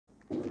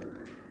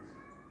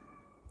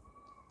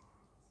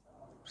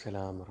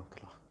Salam wa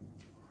rahmatullah.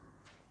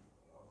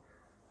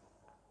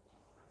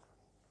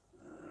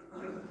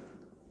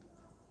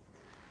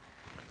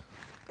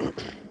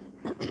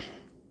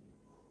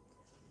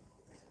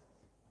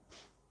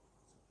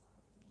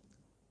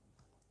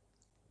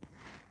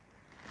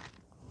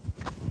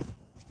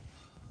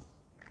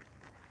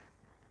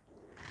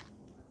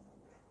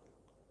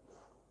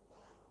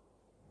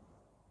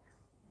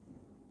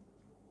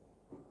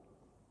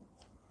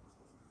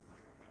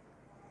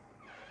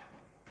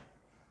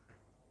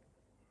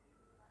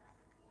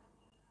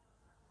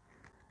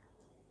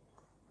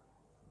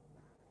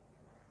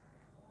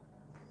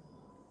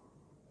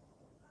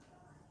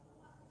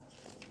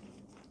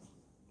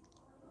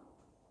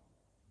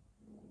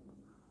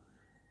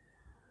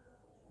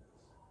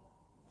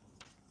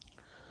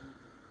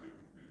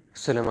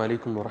 Assalamu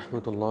alaikum wa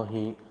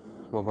rahmatullahi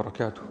wa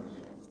barakatuh.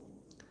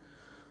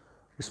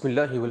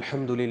 Bismillahi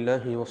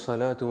walhamdulillahi wa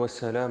salatu wa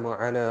salamu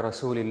ala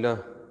rasulillah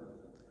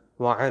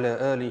wa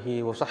ala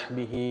alihi wa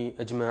sahbihi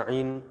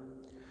ajma'in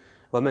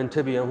wa man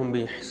tabi'ahum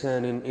bi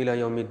ihsanin ila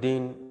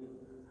yawmiddin,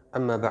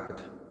 amma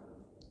ba'd.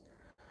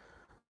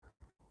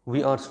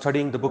 We are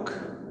studying the book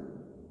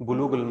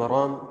Bulughal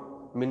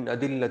Maram min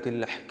Adillat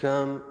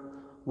al-Ahkaam,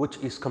 which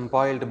is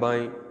compiled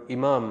by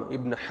Imam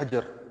Ibn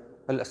Hajar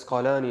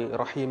al-Asqalani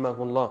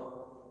rahimahullah.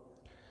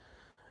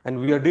 And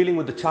we are dealing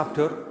with the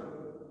chapter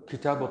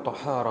Kitab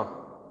at-Taharah.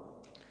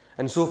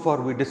 And so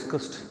far we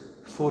discussed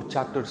 4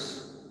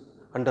 chapters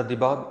under the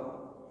bab,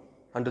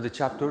 under the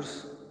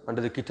chapters,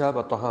 under the Kitab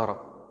at-Taharah.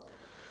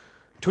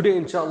 Today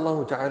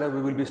inshallah ta'ala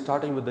we will be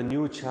starting with the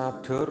new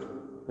chapter,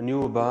 a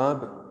new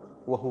bab,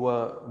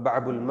 وهو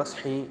باب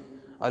المسح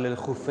على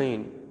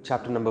الخفين,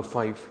 chapter number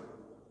 5.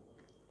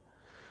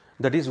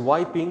 That is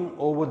wiping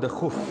over the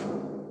khuf,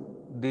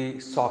 the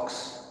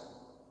socks.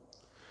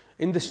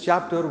 In this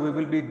chapter, we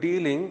will be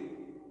dealing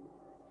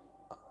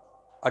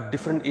at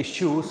different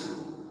issues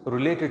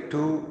related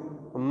to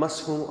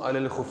mashu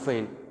al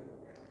khuffain.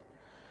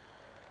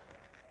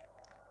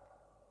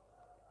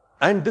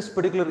 And this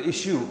particular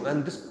issue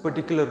and this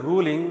particular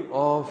ruling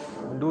of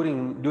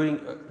doing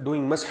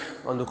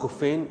masah on the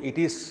khuffain, it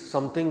is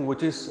something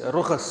which is a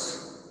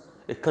rukhas,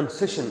 a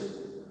concession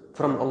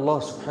from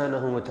Allah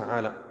subhanahu wa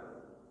ta'ala.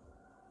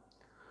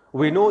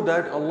 We know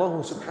that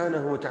Allah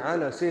subhanahu wa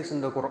ta'ala says in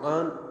the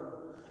Quran,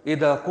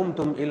 إِذَا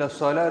قُمْتُمْ إِلَى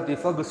الصَّلَاةِ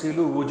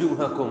فَاغْسِلُوا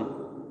وُجُوهَكُمْ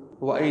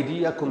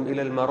وَأَيْدِيَكُمْ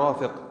إِلَى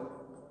الْمَرَافِقِ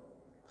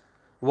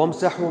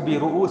وَامْسَحُوا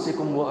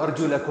بِرُؤُوسِكُمْ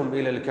وَأَرْجُلَكُمْ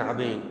إِلَى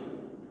الْكَعْبَيْنِ.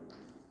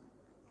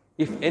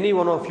 If any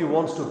one of you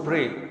wants to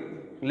pray,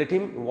 let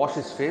him wash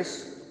his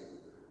face,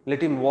 let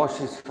him wash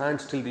his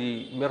hands till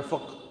the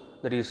mirfaq,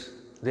 that is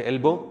the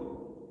elbow,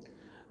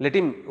 let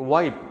him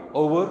wipe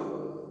over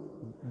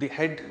the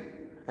head,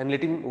 and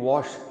let him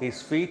wash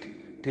his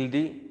feet till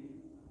the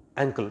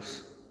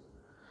ankles.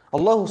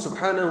 Allah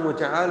subhanahu wa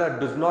ta'ala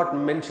does not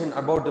mention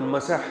about the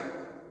masah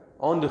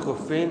on the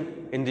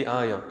khuffain in the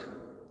ayat.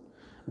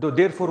 Though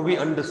therefore we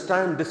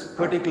understand this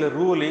particular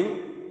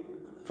ruling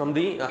from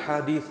the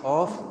Hadith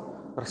of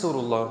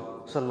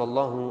Rasulullah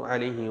sallallahu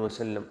alayhi wa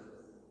sallam.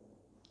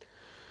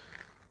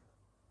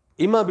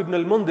 Imam Ibn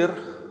al-Mundhir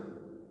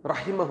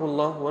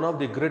rahimahullah, one of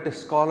the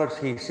greatest scholars,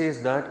 he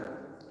says that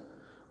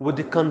with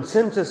the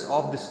consensus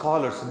of the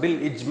scholars, bil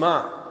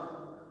ijma',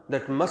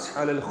 that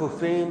masah al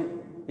khuffain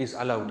is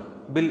allowed.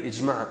 Bil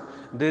ijma'.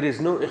 There is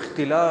no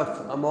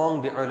ikhtilaf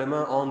among the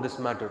ulama on this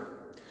matter.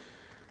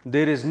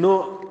 There is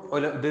no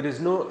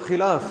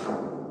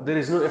khilaf, there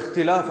is no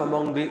ikhtilaf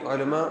among the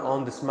ulama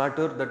on this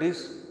matter, that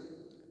is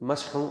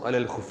mashu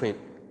al khuffain.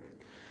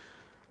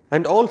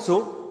 And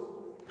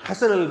also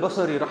Hasan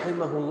al-Basri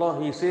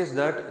rahimahullah, he says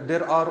that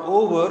there are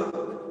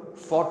over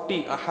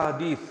 40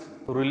 ahadith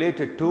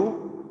related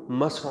to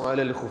mashu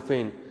al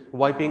khuffain,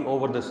 wiping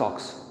over the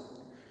socks.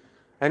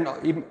 And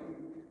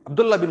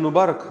Abdullah bin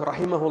Mubarak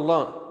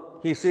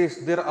rahimahullah, he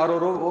says there are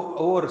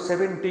over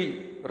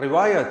 70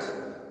 riwayat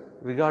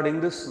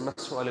regarding this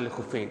mashu al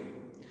khuffain.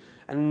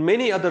 And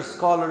many other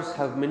scholars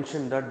have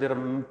mentioned that there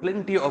are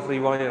plenty of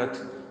riwayat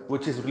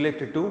which is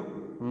related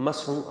to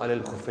mashu al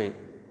khuffain.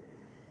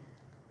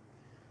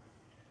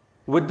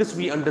 With this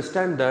we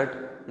understand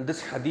that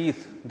this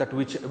hadith that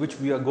which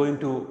we are going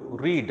to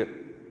read,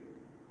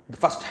 the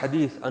first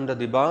hadith under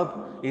the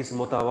bab, is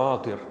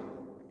mutawatir.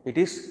 It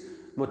is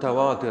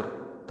mutawatir.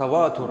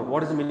 Tawatur.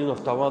 What is the meaning of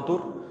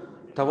tawatur?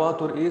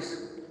 Tawatur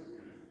is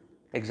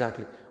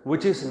exactly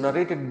which is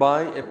narrated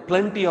by a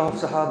plenty of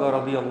Sahaba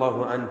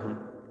radiyallahu anhum.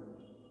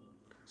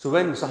 So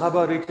when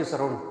Sahaba reaches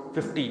around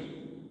 50,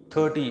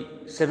 30,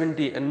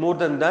 70 and more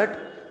than that,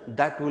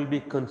 that will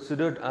be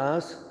considered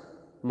as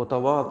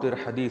mutawatir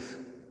hadith.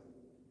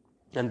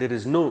 And there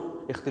is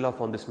no ikhtilaf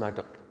on this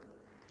matter.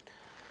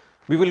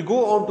 We will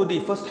go on to the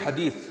first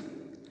hadith.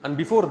 And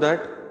before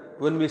that,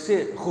 when we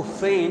say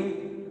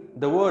khuffain,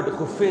 the word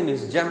khuffain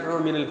is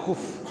jam'a min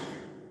al-khuf.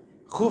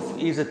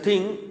 Khuf is a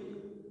thing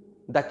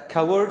that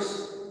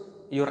covers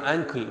your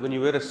ankle. When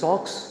you wear a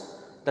socks,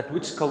 that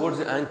which covers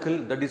the ankle,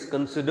 that is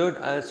considered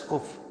as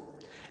khuf.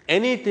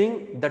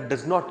 Anything that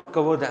does not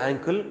cover the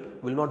ankle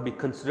will not be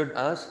considered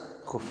as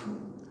khuf.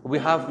 We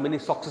have many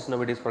socks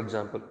nowadays, for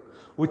example,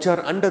 which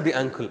are under the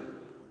ankle.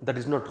 That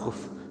is not khuf.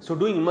 So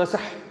doing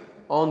masah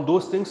on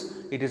those things,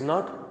 it's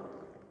not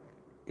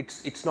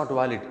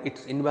valid.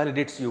 It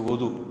invalidates your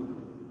wudu.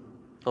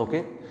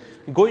 Okay.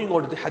 Going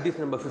on to the hadith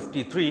number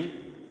 53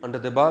 under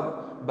the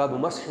Babu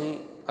Mashi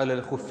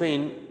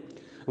al-Khufin.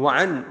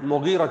 وعن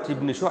مغيرة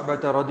بن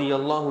شعبة رضي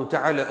الله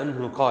تعالى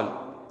عنه قال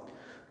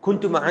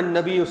كنت مع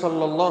النبي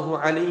صلى الله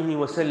عليه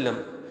وسلم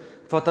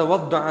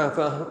فتوضع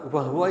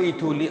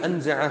فهويت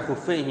لأنزع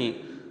خفيه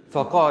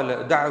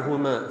فقال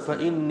دعهما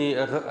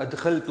فإني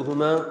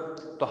أدخلتهما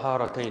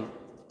طهارتين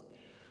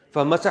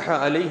فمسح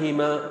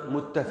عليهما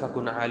متفق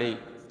عليه.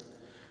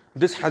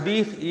 This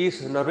hadith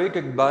is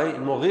narrated by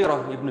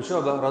Mughira ibn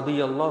Shu'bah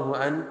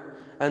radiyallahu an,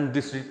 and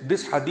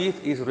this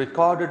hadith is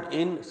recorded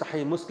in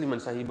Sahih Muslim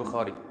and Sahih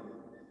Bukhari.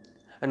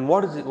 And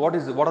what are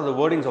the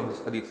wordings of this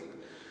hadith?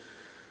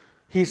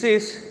 He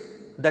says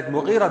that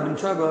Mughira bin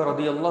Shu'bah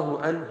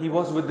radiyallahu an, he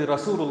was with the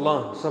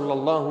Rasulullah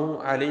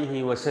sallallahu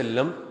alayhi wa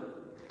sallam.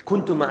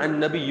 Kuntu ma'an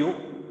nabiyyu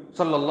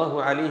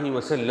sallallahu alayhi wa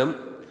sallam.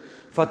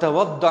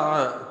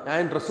 Fatawadda'a,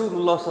 and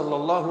Rasulullah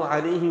sallallahu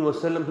alayhi wa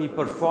sallam, he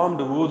performed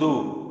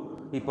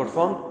wudu. He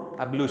performed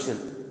ablution.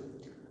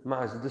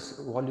 Ma'az, this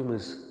volume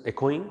is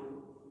echoing.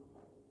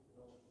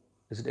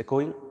 Is it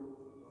echoing?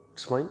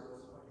 It's fine.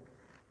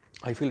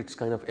 I feel it's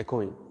kind of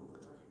echoing.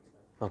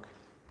 Okay.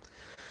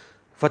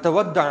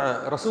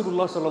 Fatawadda'a,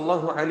 Rasulullah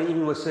sallallahu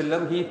alayhi wa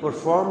sallam, he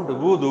performed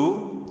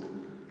wudu.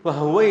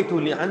 فَهَوَيْتُ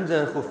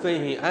لِعَنْزَ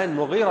خُفَّيْهِ, and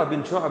Mughira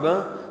bin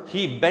Shu'bah,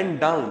 he bent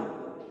down.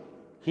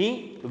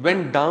 He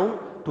went down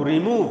to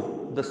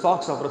remove the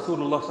socks of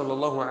Rasulullah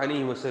sallallahu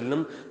alayhi wa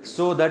sallam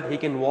so that he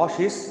can wash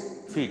his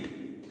feet.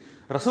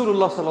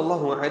 Rasulullah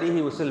sallallahu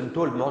alayhi wa sallam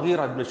told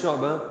Mughira bin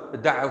Shu'bah,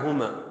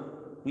 دَعَهُمَا,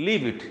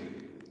 leave it.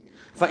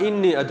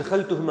 فَإِنِّي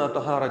أَدْخَلْتُهُمَا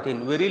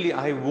طَهَارَةٍ, verily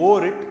I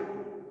wore it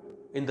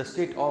in the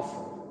state of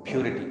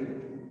purity.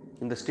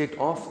 In the state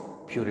of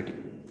purity.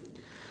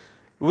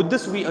 With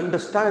this we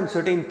understand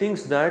certain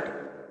things, that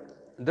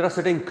there are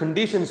certain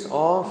conditions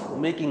of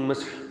making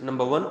masah.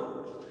 Number one,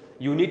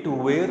 you need to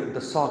wear the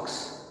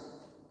socks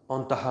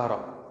on tahara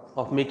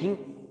of making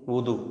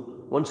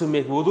wudu. Once you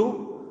make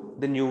wudu,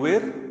 then you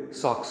wear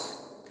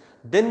socks.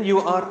 Then you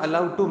are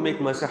allowed to make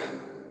masah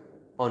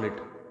on it.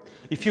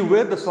 If you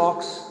wear the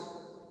socks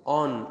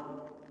on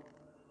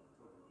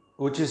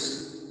which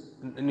is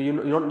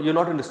you're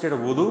not in the state of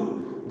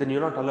wudu, then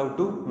you're not allowed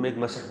to make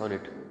masah on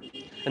it.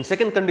 And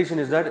second condition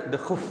is that the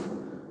khuf,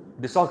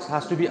 the socks,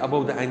 has to be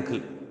above the ankle,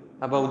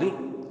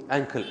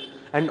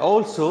 And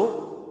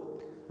also,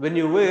 when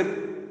you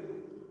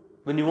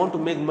want to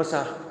make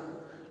masah,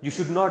 you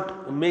should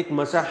not make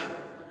masah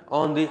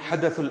on the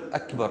hadathul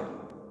akbar,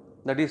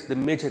 that is the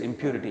major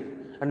impurity.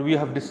 And we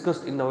have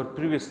discussed in our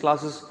previous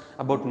classes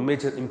about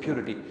major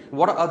impurity.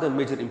 What are the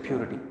major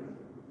impurity?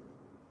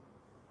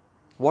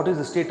 What is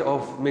the state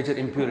of major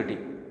impurity?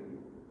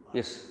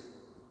 Yes.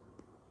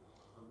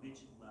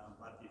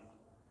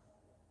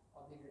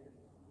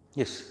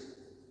 Yes.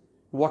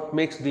 What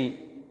makes the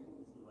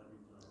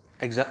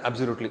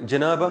absolutely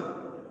janaba,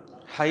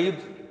 haid,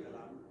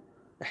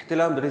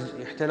 ihtilam, that is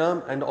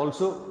ihtilam, and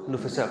also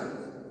nufasa.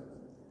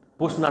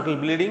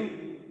 Postnatal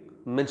bleeding,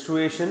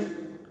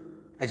 menstruation,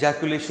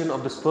 ejaculation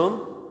of the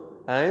sperm,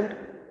 and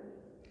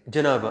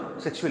janaba,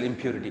 sexual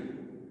impurity.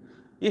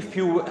 If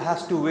you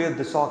has to wear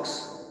the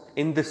socks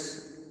in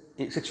this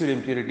sexual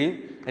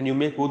impurity and you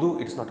make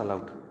wudu, it's not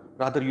allowed.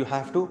 Rather, you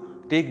have to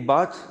take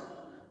bath,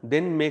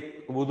 then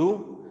make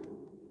wudu,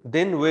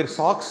 then wear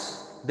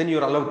socks, then you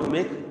are allowed to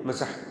make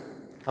masah.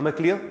 Am I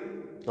clear?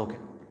 Okay.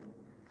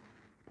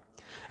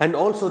 And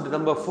also the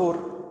number 4,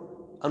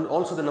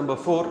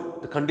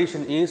 the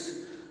condition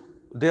is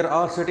there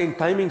are certain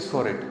timings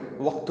for it.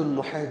 Waqtun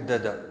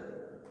muhaddada.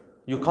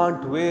 You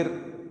can't wear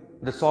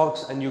the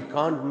socks and you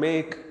can't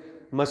make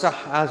masah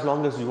as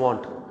long as you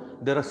want.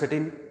 There are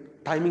certain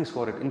timings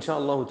for it.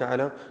 Inshallah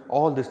ta'ala,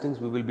 all these things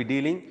we will be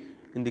dealing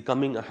in the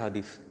coming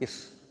ahadith.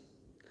 Yes.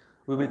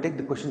 We will take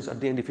the questions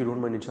at the end if you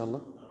don't mind,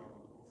 inshallah.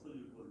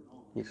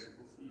 Yes.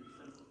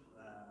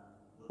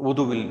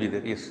 Wudu will be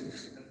there. Yes,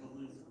 yes.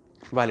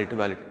 Valid,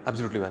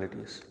 absolutely valid.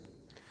 Yes.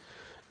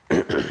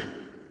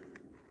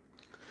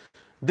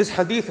 This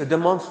hadith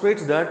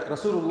demonstrates that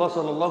Rasulullah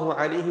sallallahu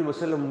alaihi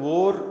wasallam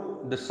wore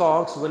the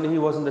socks when he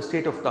was in the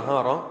state of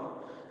tahara,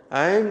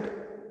 and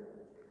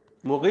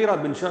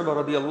Mughira bin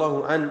Shu'bah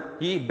radiyallahu an,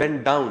 he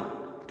bent down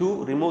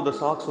to remove the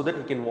socks so that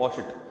he can wash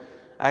it.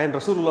 And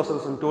Rasulullah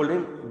sallallahu alaihi wasallam told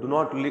him, do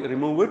not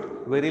remove it,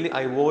 verily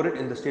I wore it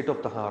in the state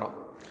of tahara.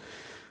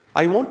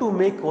 I want to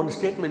make one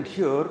statement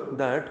here,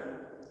 that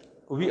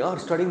we are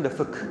studying the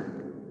fiqh.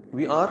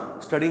 We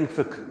are studying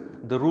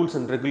fiqh, the rules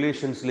and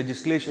regulations,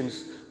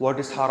 legislations, what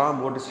is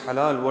haram, what is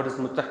halal, what is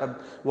mustahab,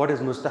 what is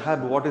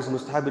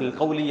mustahab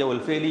al-qawliyah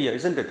wal-failiyah,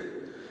 isn't it?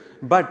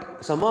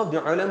 But some of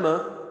the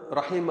ulama,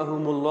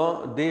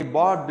 rahimahumullah, they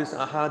brought this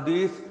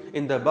ahadith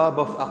in the bab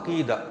of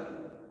Aqeeda.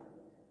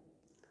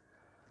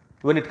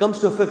 When it comes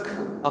to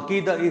fiqh,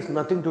 Aqeeda is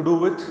nothing to do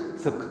with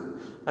fiqh,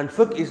 and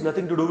fiqh is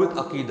nothing to do with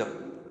Aqeeda.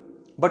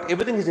 But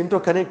everything is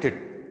interconnected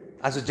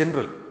as a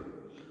general.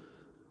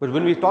 But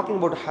when we're talking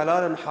about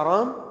halal and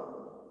haram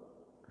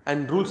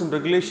and rules and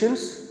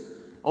regulations,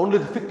 only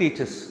the fiqh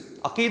teaches.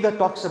 Aqeedah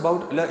talks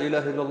about La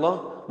ilaha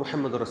illallah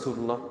Muhammad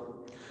Rasulullah.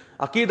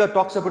 Aqeedah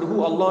talks about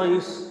who Allah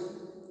is,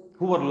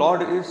 who our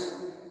Lord is,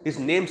 His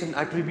names and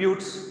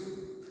attributes.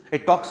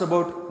 It talks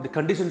about the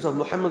conditions of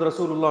Muhammad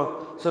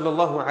Rasulullah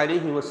sallallahu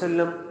alaihi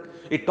wasallam.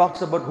 It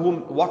talks about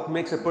what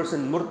makes a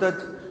person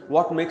murtad,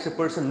 what makes a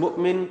person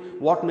mu'min,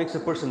 what makes a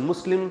person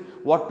Muslim,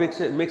 what makes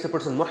a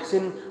person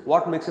muhsin,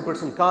 what makes a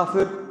person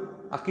kafir.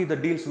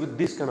 Aqeedah deals with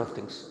these kind of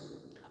things.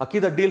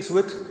 Aqeedah deals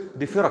with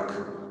the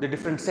firaq, the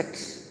different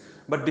sects.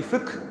 But the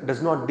fiqh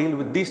does not deal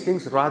with these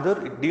things,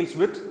 rather it deals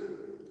with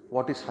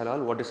what is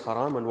halal, what is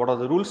haram, and what are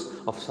the rules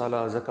of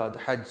salah, zakat,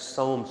 hajj,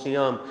 sawm,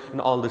 siyam, and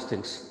all these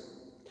things.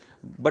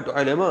 But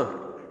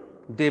ulama,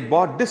 they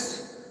bought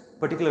this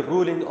particular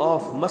ruling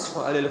of Masjid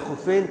al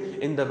Khufin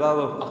in the bab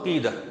of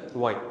Aqeedah.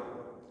 Why?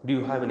 Do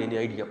you have any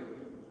idea?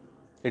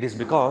 It is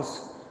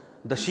because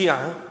the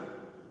Shia,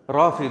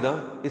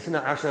 Rafida,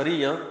 Ithna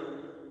Ashariya,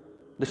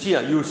 the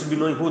Shia, you should be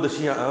knowing who the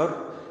Shia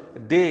are,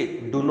 they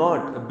do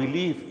not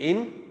believe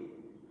in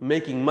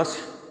making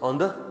masah on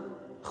the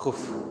khuf.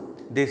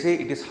 They say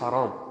it is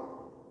haram.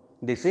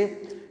 They say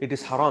it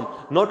is haram.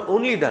 Not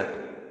only that,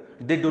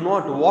 they do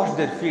not wash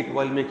their feet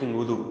while making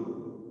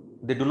wudu.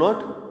 They do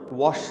not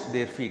wash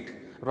their feet.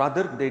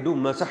 Rather, they do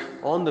masah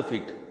on the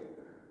feet.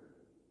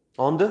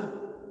 On the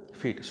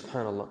feet,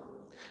 subhanallah.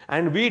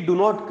 And we do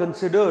not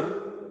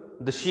consider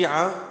the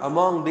Shia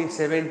among the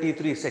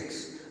 73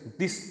 sects.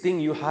 This thing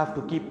you have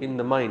to keep in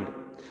the mind.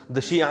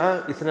 The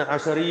Shia, Ithna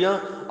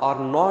Ashariya are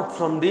not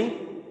from the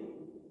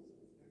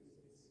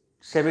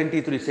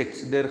 73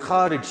 sects. They're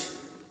Kharij.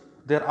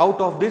 They're out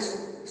of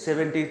this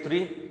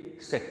 73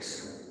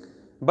 sects.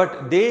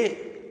 But they,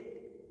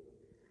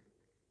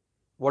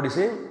 what do you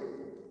say?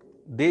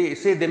 They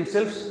say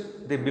themselves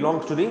they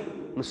belong to the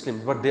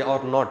Muslims, but they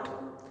are not.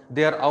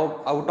 They are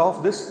out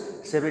of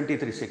this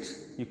 73 sects.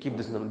 You keep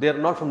this number. They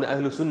are not from the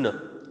Ahlul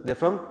Sunnah. They are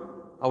from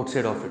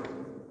outside of it.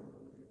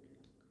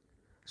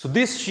 So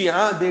this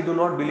Shia, they do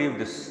not believe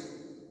this.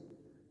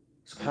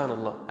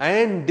 Subhanallah.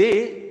 And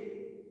they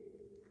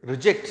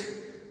reject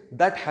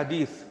that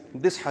hadith,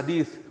 this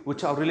hadith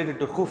which are related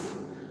to khuf,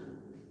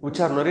 which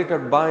are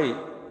narrated by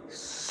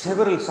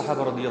several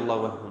Sahaba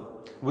radiyallahu anhum.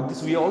 With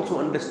this we also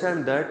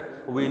understand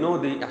that we know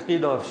the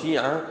Aqeedah of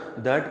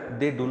Shia, that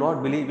they do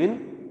not believe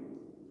in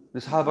the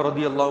Sahaba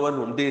radiyallahu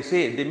anhum. They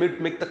say, they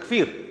make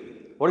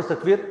takfir. What is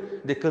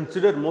takfir? They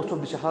consider most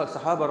of the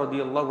Sahaba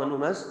radiyallahu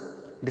anhum as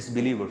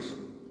disbelievers.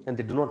 And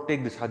they do not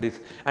take this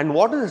hadith. And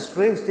what is the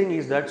strange thing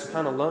is that,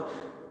 subhanallah,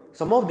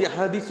 some of the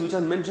hadiths which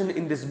are mentioned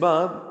in this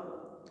bab,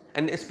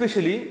 and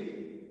especially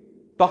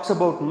talks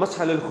about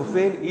Masjid al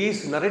Khufin,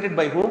 is narrated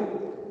by whom?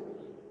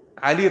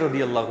 Ali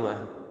radiyallahu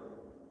anhu.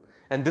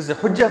 And this is a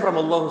hujjah from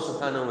Allah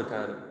subhanahu wa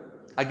ta'ala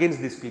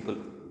against these people.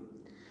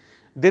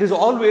 There is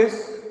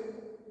always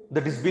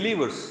the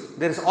disbelievers.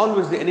 There is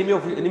always the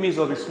enemies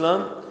of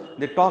Islam.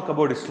 They talk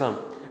about Islam.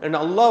 And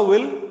Allah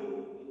will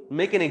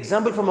make an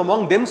example from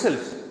among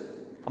themselves.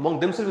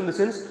 Among themselves in the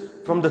sense,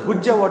 from the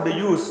hujjah what they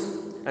use,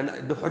 and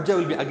the hujjah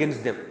will be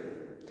against them.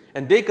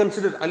 And they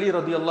consider Ali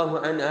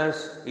radiallahu anhu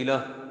as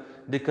ilah.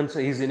 They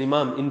consider he's an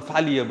imam,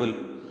 infallible.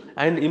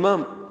 And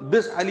Imam,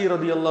 this Ali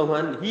radiallahu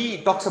anhu,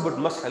 he talks about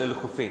Masjid al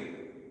Khufin.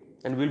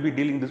 And we'll be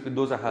dealing this with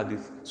those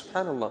ahadith.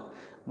 Subhanallah.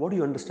 What do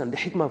you understand? The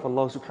hikmah of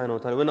Allah subhanahu wa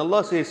ta'ala. When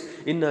Allah says,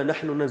 Inna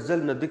nahnu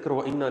nazzalna dhikra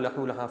wa inna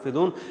lahu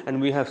lahafidun, and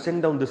we have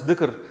sent down this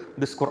dhikr,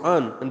 this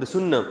Quran and the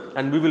Sunnah,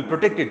 and we will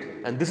protect it.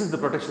 And this is the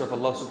protection of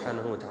Allah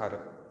subhanahu wa ta'ala.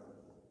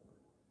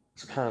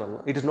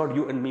 Subhanallah. It is not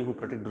you and me who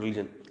protect the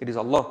religion. It is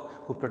Allah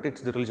who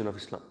protects the religion of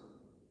Islam.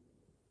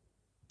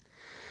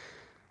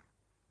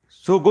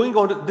 So going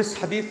on to this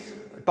hadith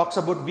talks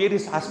about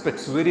various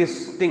aspects,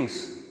 various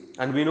things.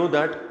 And we know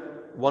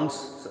that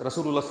once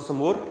Rasulullah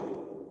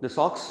wore the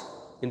socks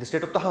in the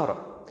state of Tahara.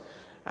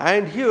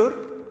 And here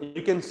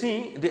you can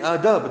see the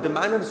adab, the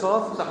manners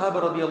of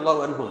Sahaba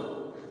radiyallahu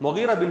anhum.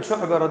 Mughira bin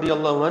Shu'bah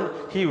radiyallahu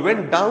anhu, he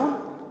went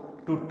down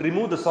to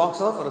remove the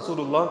socks of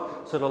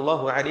Rasulullah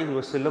sallallahu alayhi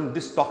wasallam.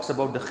 This talks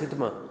about the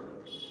khidmah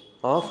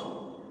of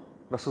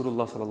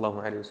Rasulullah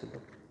sallallahu alayhi wasallam.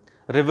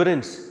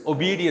 Reverence,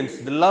 obedience,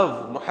 the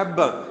love,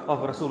 muhabba of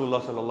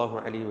Rasulullah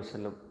sallallahu alayhi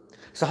wasallam.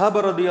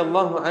 Sahaba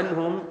radiyallahu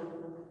anhum,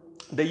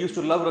 they used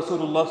to love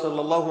Rasulullah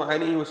sallallahu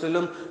alayhi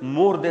wasallam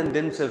more than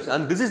themselves.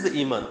 And this is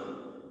the iman.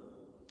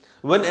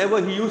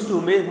 Whenever he used to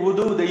make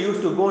wudu, they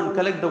used to go and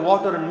collect the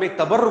water and make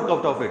tabarruk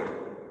out of it.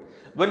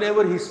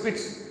 Whenever he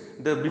spits,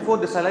 before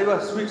the saliva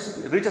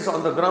reaches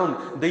on the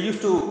ground, they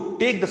used to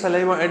take the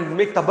saliva and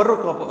make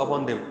tabarruk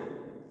upon them.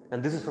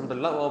 And this is from the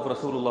love of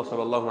Rasulullah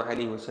sallallahu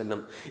alaihi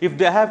wasallam. If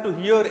they have to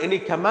hear any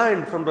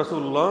command from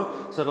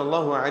Rasulullah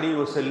sallallahu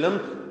alaihi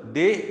wasallam,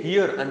 they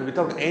hear and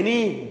without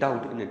any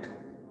doubt in it.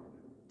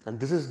 And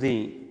this is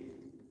the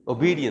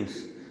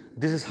obedience.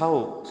 This is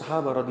how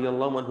Sahaba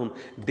radiyallahu anhum,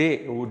 they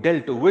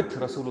dealt with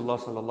Rasulullah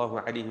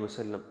sallallahu alaihi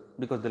wasallam,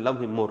 because they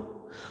love him more.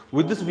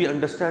 With this we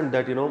understand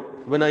that,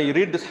 when I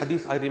read this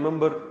hadith, I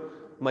remember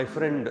my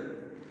friend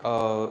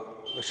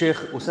Sheikh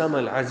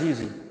Usama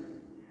al-Azizi. You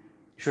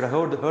should have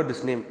heard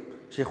this name.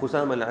 Sheikh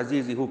Usama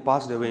al-Azizi, who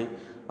passed away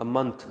a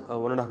month,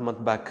 1.5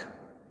 months back.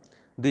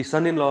 The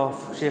son-in-law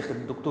of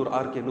Sheikh Dr.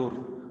 R.K. Noor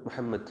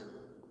Muhammad.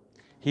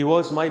 He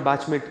was my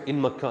batchmate in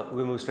Makkah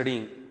when we were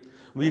studying.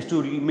 We used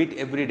to meet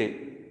every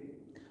day.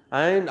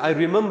 And I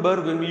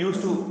remember when we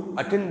used to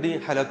attend the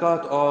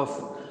halakat of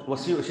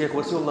Sheikh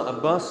Wasiullah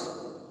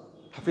Abbas,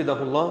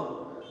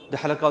 Hafidahullah, the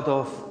halakat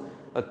of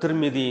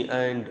Tirmidhi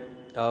and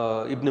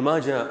Ibn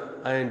Majah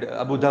and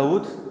Abu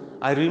Dawud,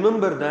 I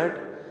remember that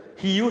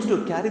he used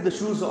to carry the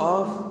shoes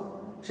of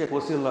Sheikh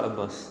Wasiullah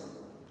Abbas.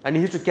 And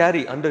he used to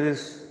carry under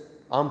his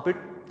armpit,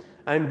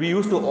 and we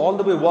used to all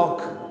the way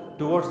walk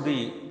towards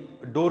the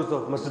doors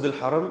of Masjid al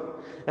Haram,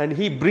 and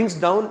he brings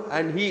down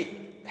and he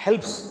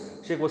helps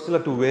Sheikh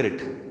Wasiullah to wear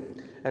it.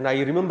 And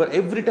I remember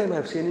every time I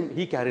have seen him,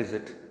 he carries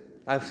it.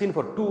 I have seen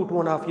for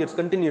 2.5 years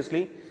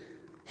continuously,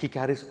 he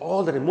carries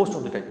all the time, most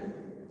of the time,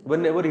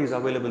 whenever he is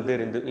available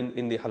there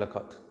in the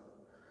halakat.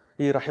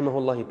 He,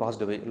 rahimahullah, he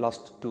passed away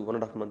last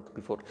 1.5 months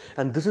before.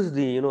 And this is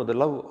the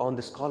love on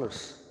the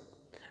scholars.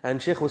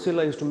 And Sheikh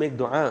Wasiullah used to make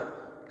dua,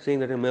 saying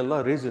that may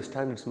Allah raise your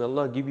standards, may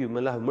Allah give you, may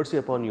Allah have mercy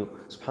upon you,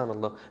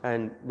 subhanallah.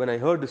 And when I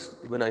heard his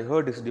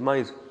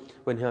demise,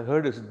 when I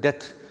heard his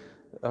death,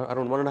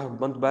 around 1.5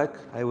 months back,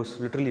 I was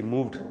literally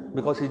moved,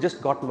 because he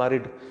just got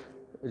married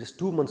just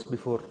 2 months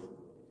before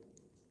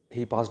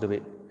he passed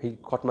away. He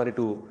got married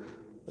to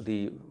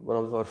one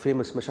of our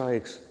famous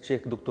mashaykhs,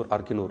 Sheikh Dr.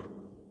 R.K. Noor.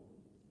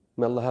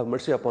 May Allah have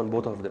mercy upon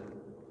both of them.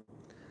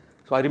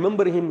 So I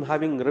remember him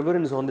having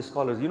reverence on the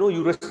scholars.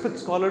 You respect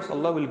scholars,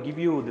 Allah will give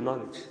you the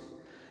knowledge.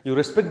 You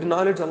respect the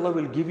knowledge, Allah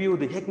will give you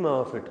the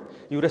hikmah of it.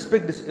 You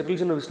respect this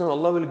religion of Islam,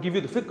 Allah will give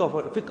you the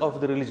fiqh of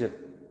the religion.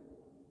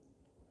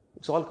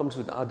 It all comes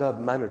with adab,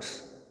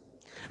 manners.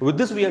 With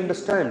this we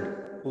understand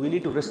we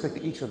need to respect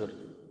each other.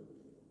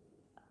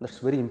 That's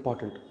very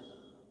important.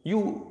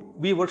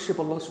 We worship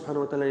Allah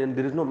subhanahu wa ta'ala and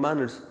there is no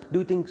manners. Do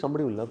you think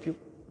somebody will love you?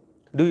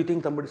 Do you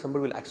think somebody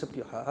will accept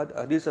your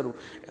hadith or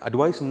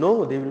advice?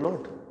 No, they will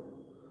not.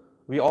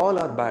 We all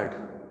are bad.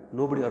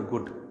 Nobody are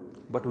good.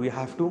 But we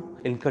have to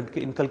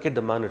inculcate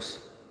the manners.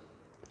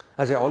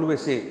 As I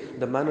always say,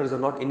 the manners are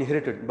not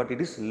inherited, but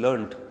it is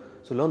learned.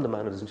 So learn the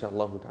manners,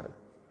 inshallah ta'ala.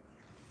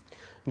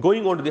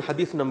 Going on to the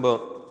hadith number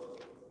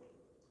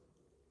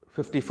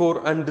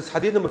 54, and this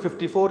hadith number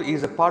 54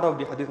 is a part of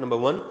the hadith number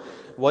 1.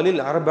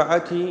 وَلِلْ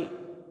أَرْبَعَةِ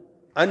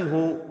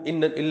عَنْهُ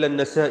إِلَّا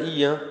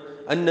النَّسَائِيَّ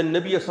أَنَّ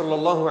النَّبِيَّ صلى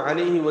الله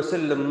عليه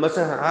وسلم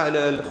مسح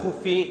على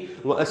الخف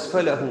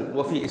وأسفله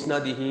وفي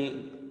إسناده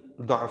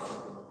ضعف.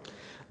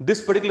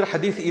 This particular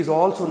hadith is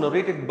also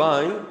narrated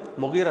by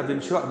Mughira bin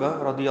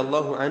Shu'bah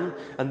radiyallahu an,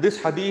 and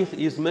this hadith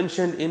is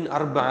mentioned in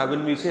Arba'a.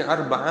 When we say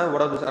Arba'a,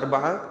 what are those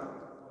Arba'a?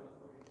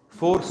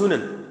 4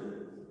 Sunan: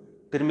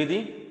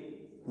 Tirmidhi,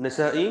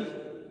 Nasa'i,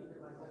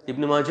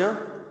 Ibn Majah,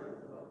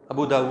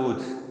 Abu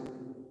Dawud.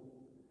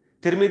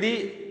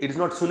 Tirmidhi, it is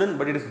not Sunan,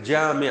 but it is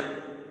Jami'.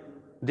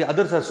 The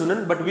others are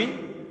Sunan, but we,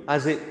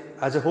 as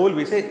a whole,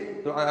 we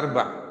say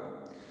Arba'.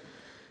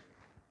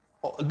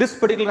 This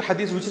particular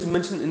hadith, which is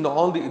mentioned in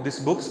all these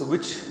books,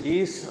 which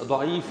is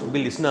da'if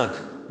bil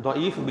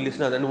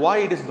isnad, and why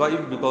it is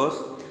da'if? Because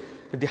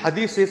the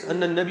hadith says,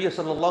 "Anna Nabiy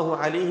sallallahu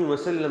alayhi wa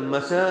sallam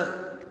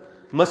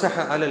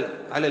masaha ala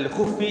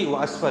al-khuffi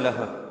wa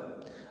asfalaha."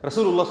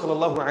 Rasulullah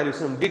sallallahu alayhi wa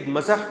sallam did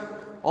masah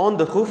on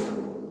the khuf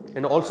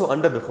and also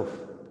under the khuf.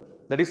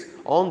 That is,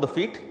 on the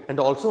feet and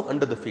also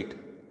under the feet.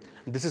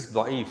 This is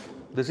da'if.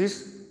 This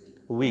is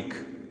weak.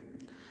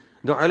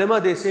 The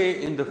ulama, they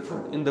say in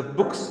the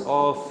books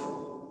of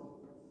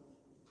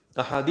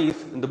the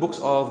hadith, in the books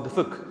of the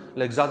fiqh,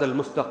 like Zad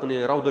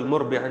al-Mustaqni, Rawd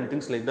al-Murbi and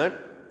things like that,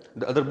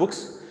 the other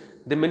books,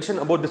 they mention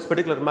about this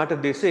particular matter.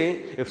 They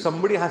say if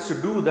somebody has to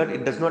do that,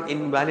 it does not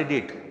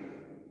invalidate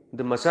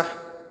the masah,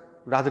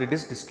 rather it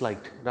is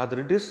disliked.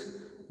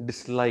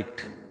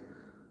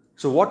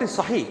 So what is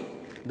sahih?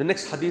 The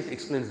next hadith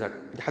explains that.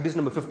 The hadith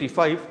number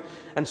 55.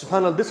 And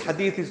subhanAllah, this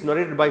hadith is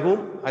narrated by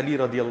whom? Ali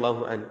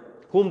radiallahu anhu,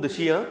 whom the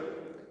Shia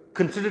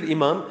considered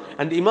Imam.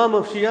 And the Imam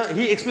of Shia,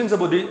 he explains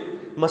about the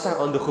masah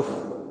on the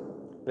khuf.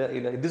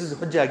 This is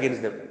hujjah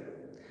against them.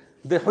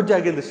 The hujjah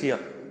against the Shia.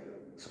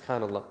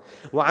 Subhanallah.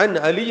 وعن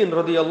علي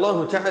رضي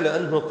الله تعالى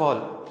عنه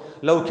قال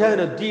لو كان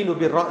الدين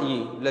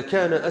بالرأي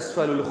لكان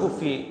أسفل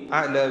الخف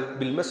أعلى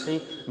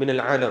بالمسح من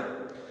العالى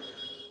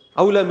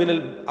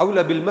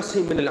أولى بالمسح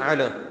من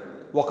العالى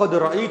وقد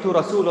رأيت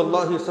رسول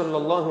الله صلى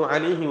الله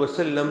عليه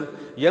وسلم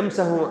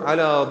يمسح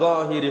على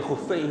ظاهر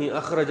خفيه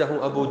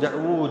أخرجه أبو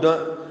داود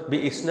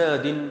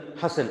بإسناد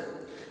حسن.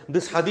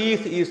 This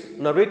hadith is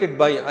narrated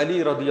by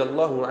Ali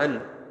radiallahu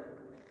anhu.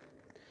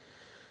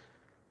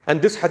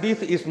 And this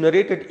hadith is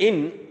narrated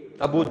in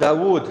Abu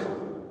Dawud.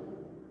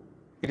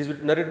 It is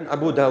narrated in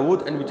Abu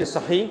Dawud, and which is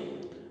Sahih,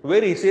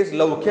 where he says,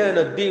 لو كان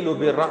الدين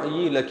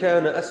بالرأي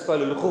لكان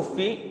أسفل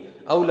الخف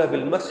أولى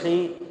بالمسح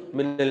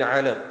من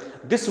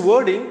العالى. This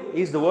wording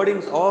is the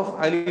wordings of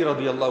Ali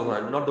radiallahu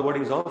anhu, not the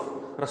wordings of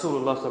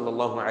Rasulullah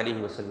sallallahu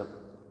alayhi wasallam.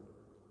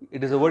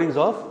 It is the wordings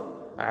of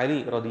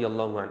Ali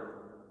radiallahu anhu.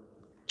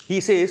 He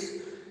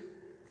says,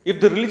 If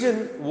the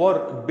religion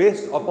were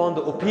based upon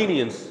the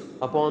opinions,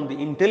 upon the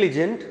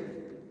intelligent,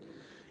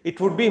 it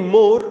would be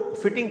more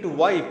fitting to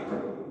wipe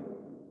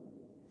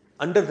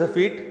under the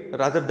feet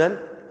rather than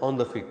on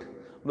the feet.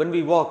 When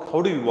we walk,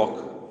 how do we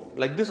walk?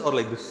 Like this or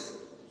like this?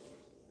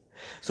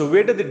 So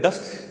where does the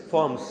dust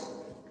forms?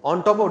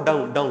 On top or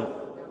down?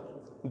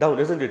 Down,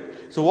 isn't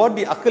it? So what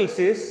the akal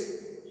says,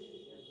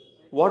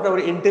 what our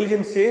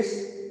intelligence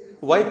says,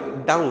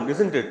 wipe down,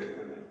 isn't it?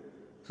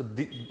 So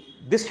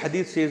this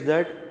hadith says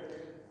that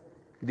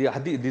the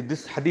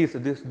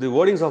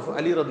wordings of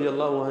Ali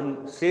radiallahu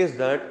anh says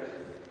that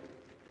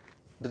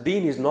the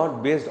deen is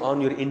not based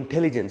on your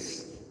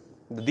intelligence.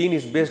 The deen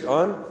is based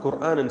on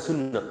Quran and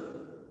Sunnah.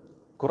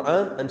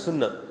 Quran and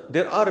Sunnah.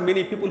 There are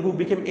many people who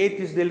become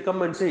atheists. They'll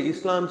come and say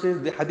Islam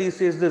says, the Hadith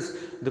says this,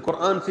 the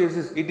Quran says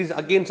this. It is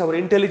against our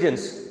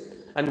intelligence.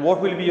 And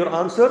what will be your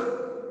answer?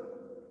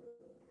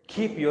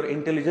 Keep your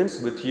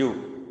intelligence with you.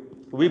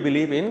 We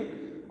believe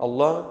in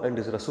Allah and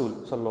His Rasul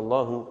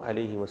sallallahu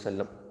alayhi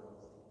wasallam,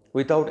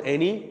 without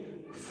any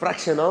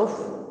fraction of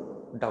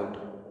doubt.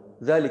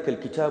 ذَلِكَ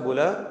الْكِتَابُ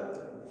لَا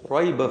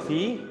رَيْبَ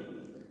فِيهِ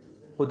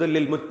هُدًى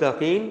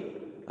لِلْمُتَّقِينَ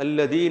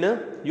الَّذِينَ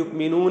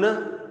يُؤْمِنُونَ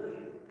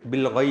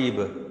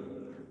بِالْغَيْبِ.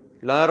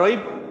 La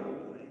raib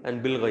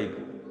and bil ghaib.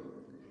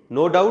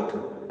 No doubt,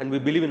 and we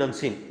believe in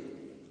unseen.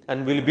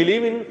 And we'll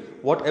believe in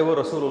whatever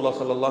Rasulullah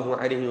sallallahu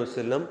alayhi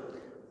wasallam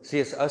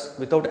says us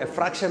without a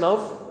fraction of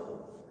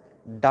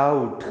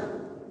doubt.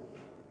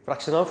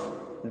 Fraction of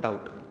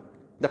doubt.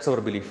 That's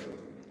our belief.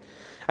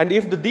 And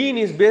if the deen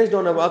is based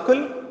on our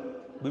aql,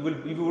 we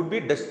would be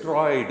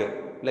destroyed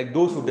like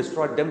those who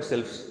destroyed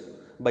themselves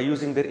by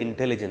using their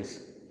intelligence.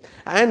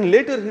 And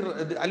later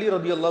Ali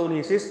radiallahu anhu,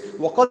 he says,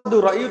 وَقَدْ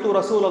رَأَيْتُ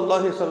رَسُولَ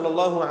اللَّهِ صَلَّى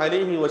اللَّهُ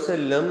عَلَيْهِ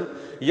وَسَلَّمْ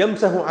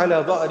يَمْسَحُ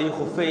عَلَى ظَهْرِ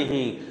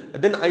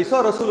خُفَّيْهِ. Then I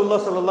saw Rasulullah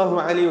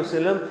sallallahu alayhi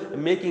wasallam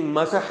making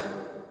masah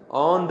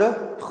on the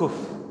khuf,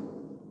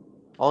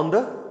 on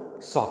the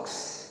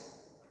socks.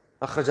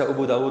 أخرج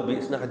أبو داود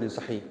بإسناد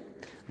صحيح.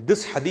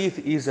 This hadith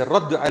is a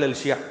radd ala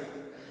al-Shia'.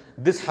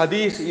 This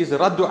hadith is a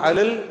radd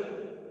ala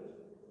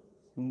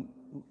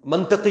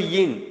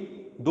al-mantaqiyin,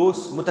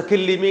 those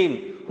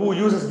mutakallimin who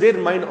uses their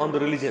mind on the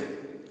religion.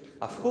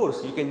 Of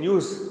course, you can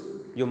use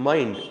your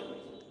mind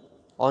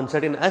on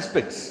certain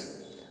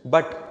aspects,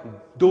 but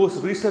those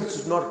research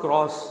should not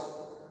cross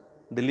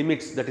the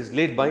limits that is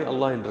laid by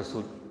Allah and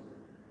Rasul.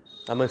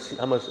 Am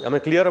I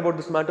clear about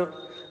this matter?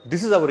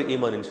 This is our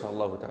iman,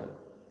 inshallah ta'ala.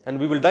 And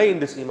we will die in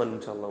this iman,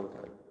 inshallah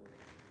ta'ala.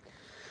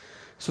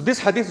 So this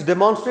hadith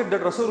demonstrates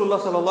that Rasulullah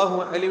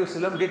sallallahu alayhi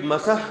wasallam did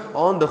masah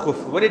on the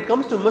khuf. When it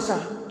comes to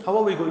masah, how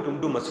are we going to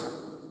do masah?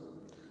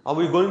 Are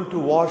we going to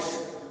wash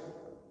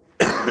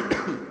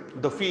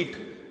the feet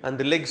and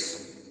the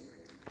legs?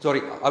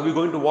 Are we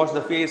going to wash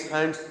the face,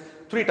 hands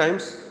 3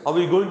 times? Are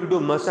we going to do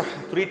masah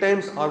 3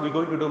 times? Are we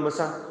going to do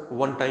masah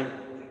 1 time?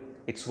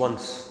 It's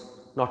once,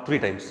 not 3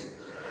 times.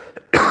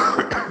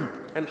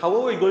 And how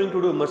are we going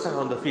to do masah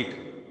on the feet?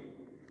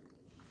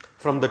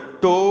 From the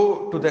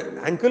toe to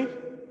the ankle,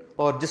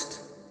 or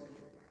just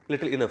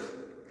little enough?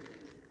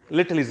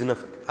 Little is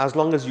enough. As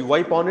long as you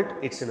wipe on it,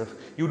 it's enough.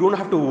 You don't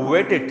have to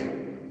wet it.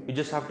 You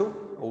just have to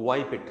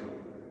wipe it.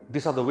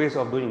 These are the ways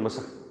of doing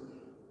masah.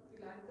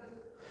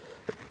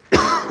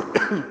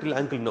 Till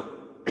ankle, no.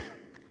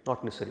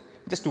 Not necessary.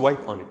 Just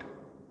wipe on it.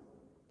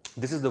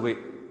 This is the way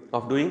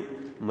of doing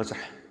masah.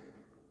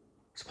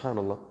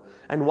 Subhanallah.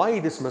 And why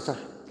this masah?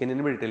 Can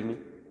anybody tell me?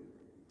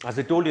 As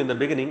I told you in the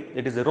beginning,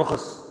 it is a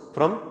rukhas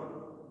from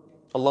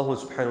Allah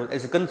subhanahu wa ta'ala,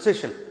 as a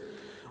concession.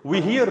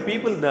 We hear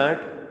people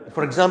that,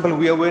 for example,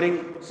 we are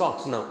wearing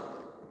socks now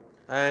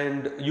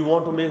and you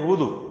want to make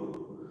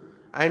wudu.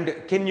 And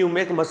can you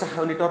make masah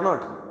on it or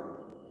not?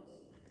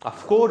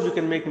 Of course you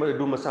can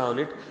do masah on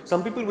it.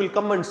 Some people will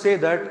come and say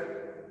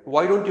that,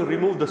 why don't you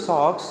remove the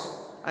socks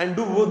and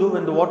do wudu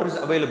when the water is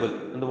available?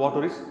 When the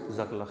water is,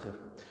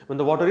 when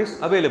the water is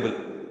available.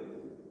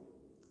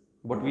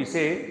 But we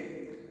say,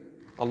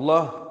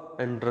 Allah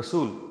and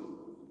Rasul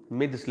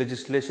made this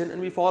legislation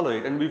and we follow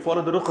it, and we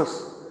follow the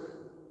rukhas,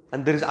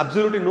 and there is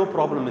absolutely no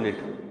problem in it.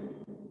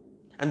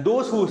 And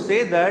those who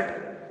say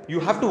that you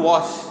have to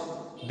wash,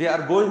 they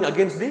are going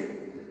against the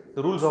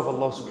rules of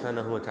Allah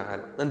subhanahu wa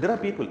ta'ala. And there are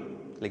people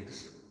like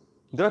this.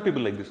 There are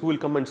people like this who will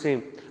come and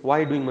say, why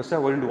are you doing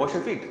masah? Why don't you wash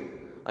your feet?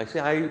 I say,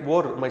 I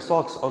wore my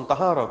socks on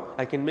tahara.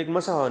 I can make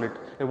masah on it.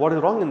 And what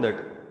is wrong in that?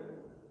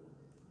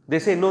 They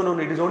say, no,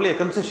 it is only a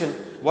concession.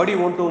 Why do you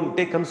want to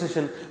take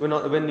concession when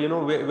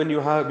you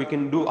have, we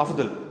can do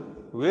afdal?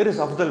 Where is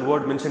afdal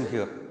word mentioned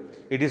here?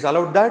 It is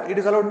allowed that, it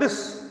is allowed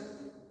this.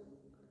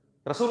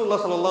 Rasulullah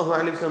sallallahu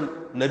alayhi wa sallam,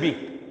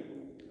 Nabi,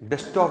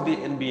 best of the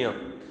Anbiya,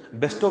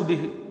 best of the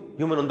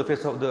human on the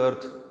face of the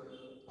earth,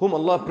 whom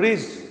Allah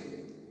praised.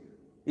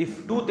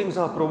 If 2 things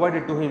are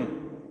provided to him,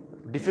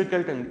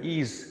 difficult and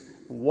ease,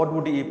 what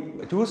would he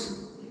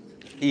choose?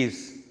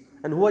 Ease.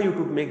 And who are you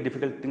to make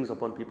difficult things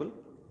upon people?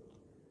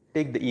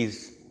 Take the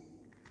ease.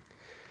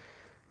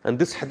 And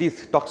this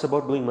hadith talks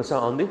about doing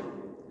masah on the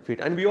feet.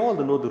 And we all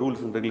know the rules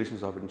and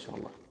regulations of it,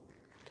 inshallah.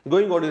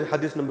 Going on to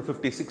hadith number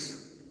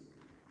 56.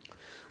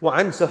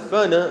 وعن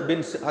صفوان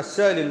بن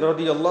عسال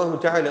رضي الله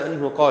تعالى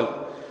عنه قال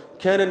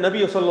كان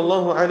النبي صلى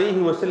الله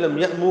عليه وسلم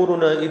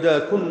يأمرنا إذا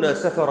كنا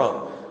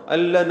سفرا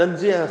ألا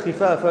ننزع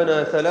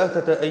خفافنا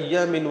 3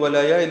 أيام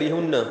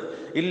ولياليهن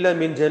إلا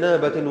من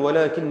جنابة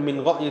ولكن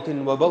من غائط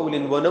وبول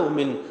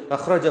ونوم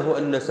أخرجه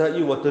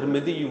النسائي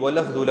والترمذي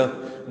ولفظ له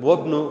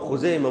وابن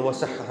خزيمة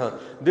وصححه.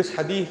 This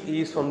hadith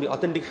is from the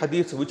authentic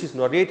hadith which is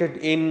narrated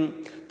in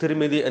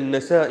Tirmidhi and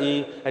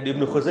Nasa'i and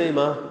Ibn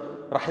Khuzaymah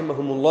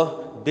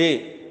rahimahumullah.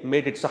 They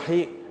made it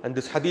sahih, and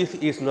this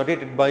hadith is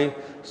narrated by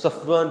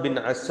Safwan bin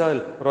Asal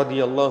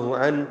radiyallahu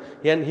an,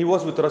 and he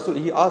was with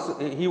Rasulullah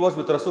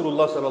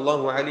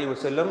sallallahu alaihi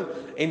wasallam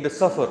in the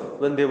safar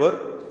when they were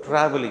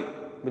traveling.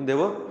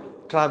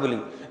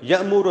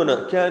 يأمرنا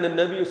كان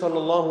النبي صلى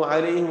الله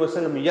عليه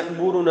وسلم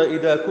يأمرنا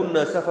إذا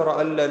كنا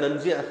سفر ألا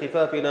ننزع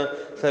خفافنا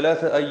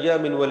 3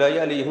 أيام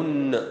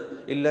ولياليهن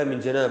إلا من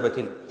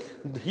جنابة.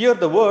 Here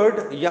the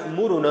word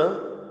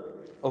يأمرنا.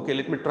 Okay,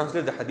 let me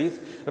translate the hadith.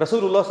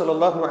 Rasulullah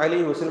sallallahu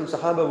alayhi wasallam,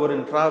 Sahaba were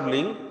in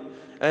traveling,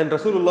 and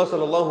Rasulullah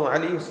sallallahu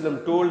alayhi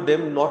wasallam told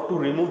them not to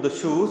remove the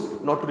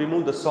shoes, not to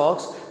remove the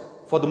socks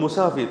for the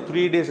musafir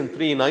 3 days and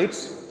 3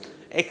 nights,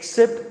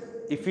 except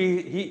if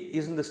he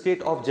is in the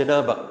state of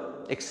janaba.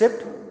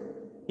 Except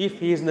if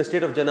he is in the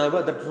state of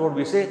janaba, that is what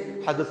we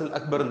say Hadith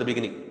al-Akbar in the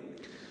beginning.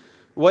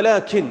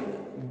 Walakin,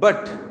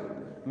 but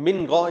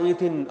min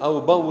gha'itin aw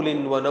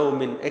bawlin wa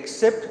nawmin,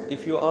 except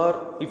if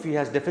he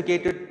has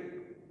defecated,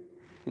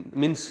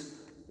 means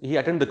he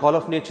attended the call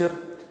of nature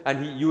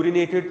and he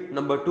urinated,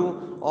 number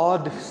 2, or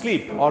the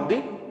sleep.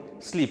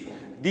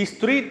 These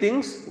 3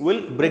 things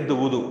will break the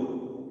wudu.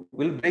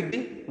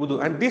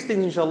 And these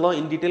things inshallah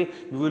in detail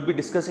we will be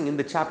discussing in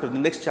the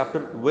next chapter,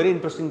 very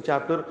interesting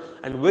chapter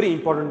and very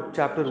important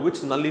chapter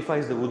which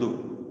nullifies the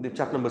wudu, the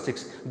chapter number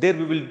 6. There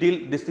we will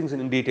deal these things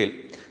in detail.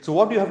 So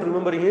what you have to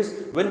remember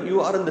is, when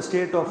you are in the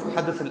state of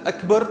Hadith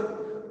al-Akbar,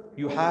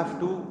 you have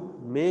to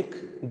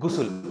make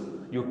ghusl.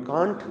 You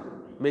can't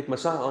make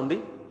masah on the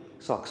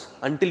socks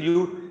until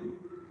you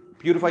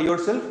purify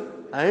yourself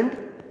and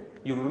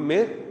you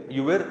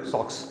wear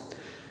socks.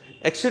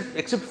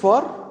 Except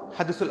for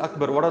Hadith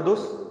al-Akbar. What are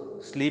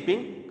those?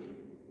 Sleeping,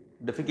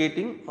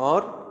 defecating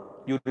or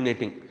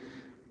urinating.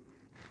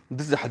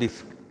 This is the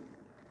hadith.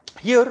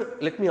 Here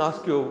let me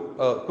ask you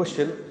a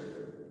question.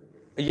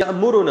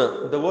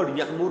 Ya'muruna, the word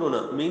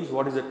ya'muruna means,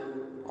 what is it?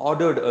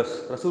 Ordered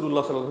us.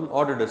 Rasulullah sallallahu alaihi wasallam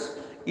ordered us.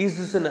 Is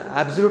this an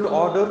absolute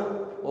order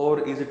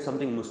or is it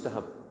something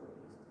mustahab?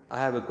 I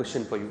have a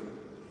question for you.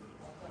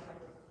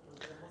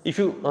 If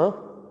you,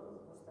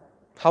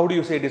 how do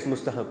you say it is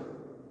mustahab?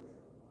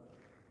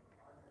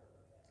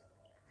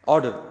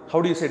 Order.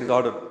 How do you say it is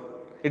order?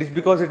 It is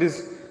because it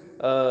is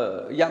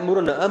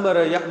ya'muruna.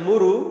 Amara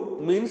ya'muru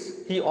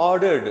means he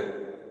ordered.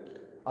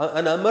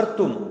 An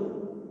amartum,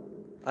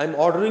 I am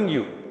ordering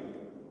you,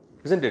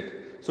 isn't it?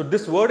 So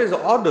this word is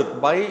order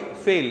by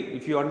fail.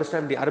 If you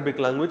understand the Arabic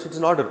language, it's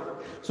an order.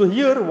 So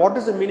here, what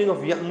is the meaning of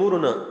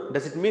ya'muruna?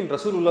 Does it mean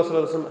Rasulullah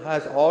sallallahu alaihi wasallam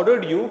has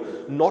ordered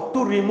you not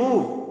to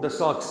remove the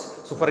socks?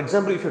 So for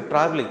example, if you're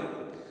traveling,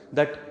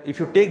 that if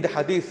you take the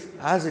hadith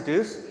as it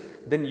is,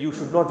 then you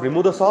should not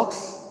remove the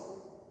socks,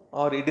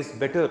 or it is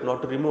better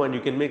not to remove and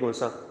you can make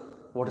masah.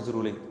 What is the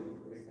ruling?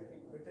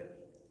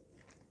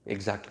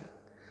 Exactly.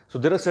 So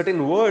there are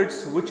certain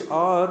words which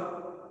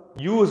are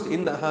used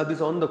in the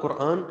hadith on the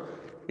Quran.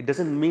 It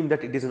doesn't mean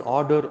that it is an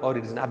order or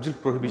it is an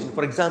absolute prohibition.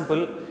 For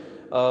example,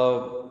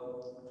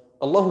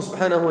 Allah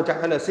subhanahu wa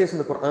ta'ala says in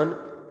the Quran,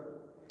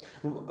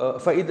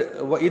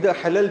 وَإِذَا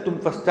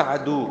حَلَلْتُمْ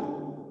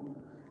فَاسْتَعَدُوا,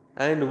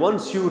 and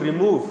once you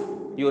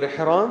remove your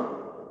ihram,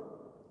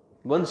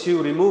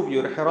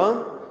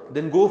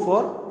 then go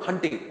for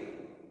hunting.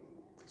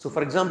 So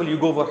for example, you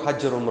go for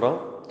Hajj or Umrah,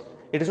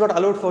 it is not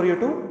allowed for you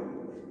to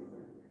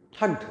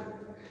hunt.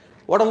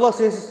 What Allah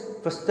says,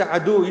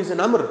 فَاسْتَعَدُوا, is an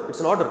amr, it's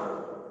an order.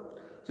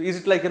 So is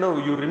it like, you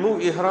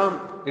remove ihram,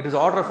 it is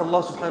order of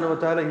Allah subhanahu wa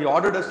ta'ala, He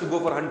ordered us to go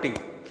for hunting.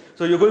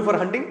 So you're going for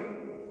hunting?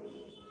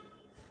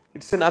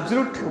 It's an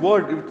absolute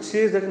word, it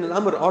says that in an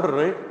amr, order,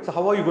 right? So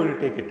how are you going to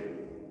take it?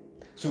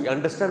 So we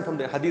understand from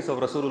the hadith of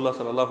Rasulullah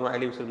sallallahu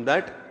alaihi wasallam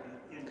that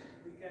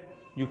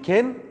you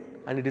can,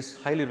 and it is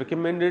highly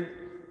recommended,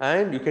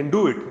 and you can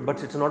do it,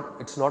 but it's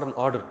not an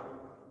order.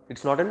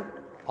 It's not an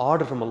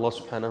order from Allah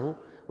subhanahu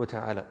wa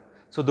ta'ala.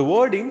 So the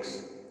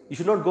wordings, you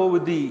should not go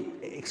with the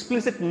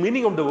explicit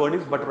meaning of the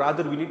wordings, but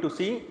rather we need to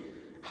see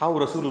how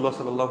Rasulullah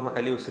sallallahu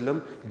alaihi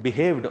wasallam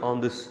behaved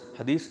on this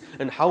hadith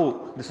and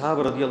how the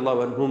Sahaba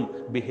radiallahu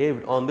anhum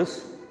behaved on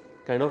this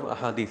kind of a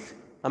hadith.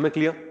 Am I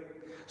clear?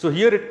 So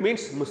here it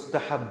means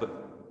mustahab.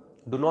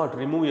 Do not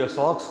remove your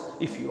socks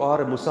if you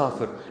are a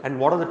musafir. And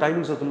what are the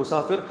timings of the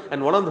musafir?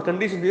 And one of the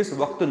conditions is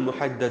waqtun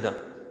muhaddada,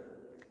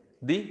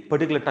 the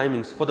particular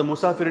timings. For the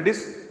musafir it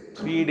is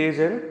 3 days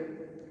and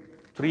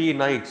 3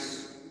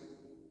 nights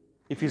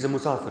if he is a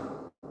musafir.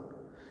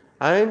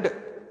 And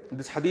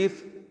this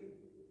hadith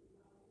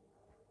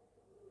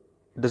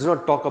does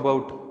not talk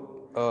about,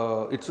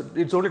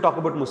 it's only talk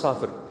about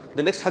musafir.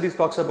 The next hadith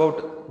talks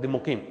about the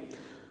muqim.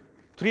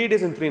 3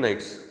 days and 3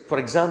 nights. For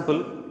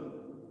example,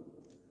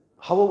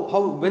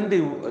 when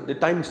the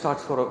time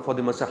starts for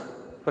the masah.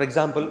 For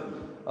example,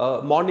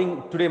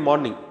 today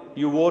morning,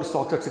 you wore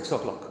socks at 6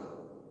 o'clock.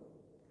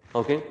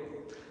 Okay,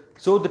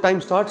 so the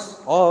time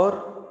starts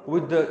or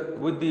with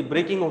the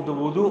breaking of the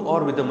wudu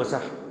or with the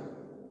masah.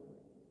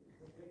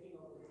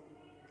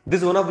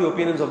 This is one of the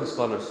opinions of the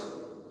scholars.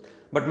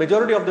 But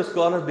majority of the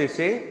scholars, they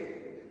say,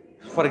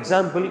 for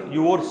example,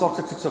 you wore socks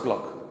at 6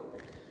 o'clock.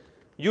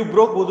 You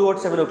broke wudu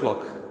at 7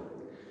 o'clock.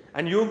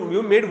 And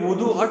you made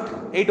wudu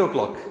at 8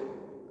 o'clock.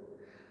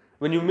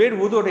 When you made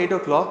wudu at 8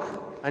 o'clock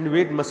and you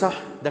made masah,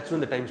 that's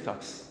when the time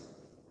starts.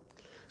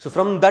 So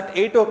from that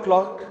 8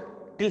 o'clock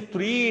till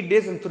 3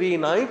 days and 3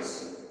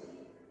 nights,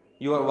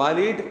 you are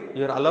valid,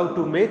 you are allowed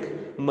to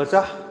make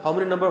masah. How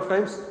many number of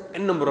times?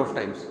 N number of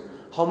times.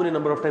 How many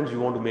number of times you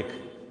want to make?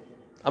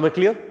 Am I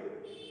clear?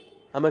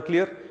 Am I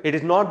clear? It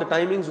is not the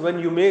timings when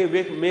you may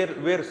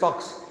wear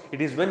socks. It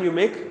is when you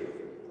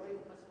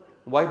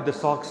wipe the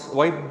socks,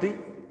 wipe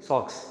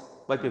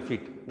your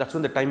feet. That's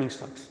when the timing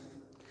starts.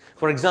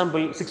 For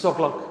example, 6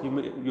 o'clock you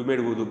made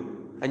wudu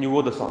and you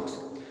wore the socks.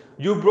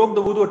 You broke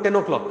the wudu at 10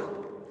 o'clock.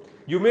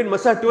 You made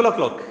masah at 12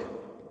 o'clock.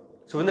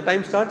 So when the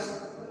time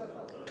starts?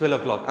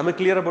 12 o'clock. Am I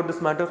clear about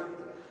this matter?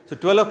 So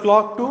 12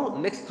 o'clock to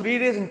next 3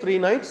 days and 3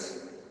 nights,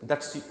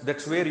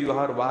 that's where you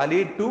are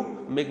valid to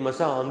make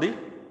masah on the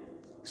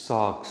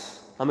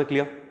socks. Am I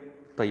clear?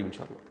 Tayyib,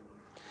 inshallah.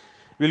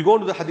 We'll go on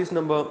to the hadith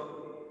number.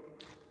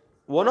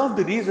 One of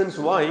the reasons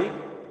why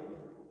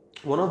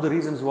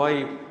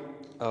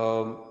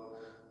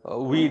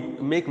we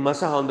make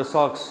masah on the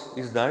socks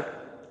is that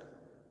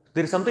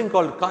there is something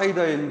called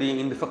Qaida in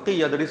the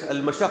Fiqhiyya, that is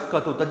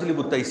al-mashaqqatu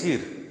tajlibu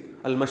at-taysir.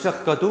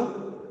 Al-mashaqqatu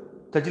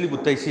tajlibu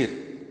at-taysir.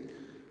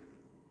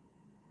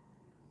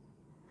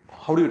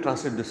 How do you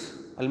translate this?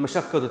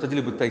 Al-mashaqqatu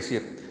tajlibu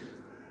at-taysir.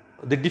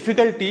 The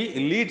difficulty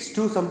leads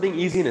to something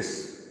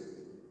easiness,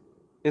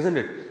 isn't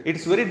it?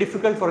 It's very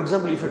difficult, for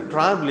example, if you're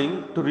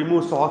traveling, to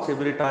remove socks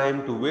every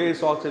time, to wear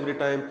socks every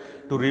time,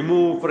 to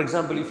remove, for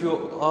example, if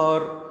you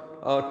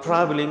are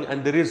traveling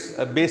and there is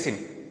a basin,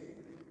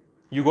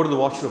 you go to the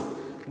washroom,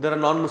 there are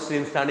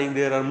non-Muslims standing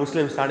there, or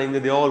Muslims standing there,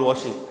 they are all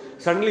washing.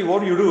 Suddenly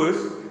what you do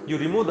is, you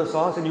remove the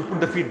socks and you put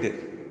the feet there.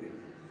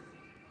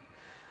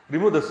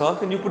 Remove the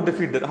socks and you put the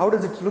feet there. How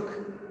does it look?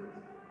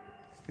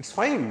 It's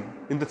fine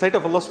in the sight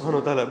of Allah subhanahu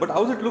wa ta'ala, but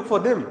how does it look for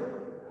them?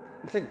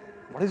 It's like,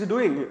 what is he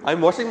doing?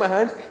 I'm washing my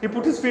hands, he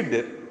put his feet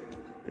there.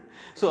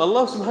 So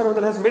Allah subhanahu wa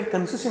ta'ala has made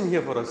concession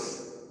here for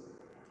us,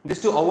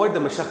 just to avoid the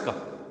mashaqqa.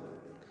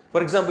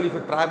 For example, if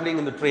you're traveling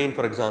in the train,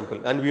 for example,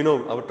 and we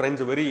know our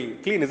trains are very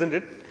clean, isn't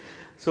it?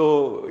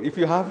 So if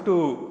you have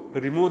to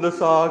remove the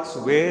socks,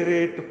 wear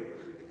it,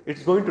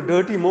 it's going to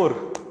dirty more.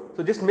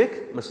 So just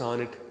make masah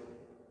on it.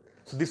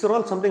 So these are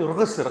all something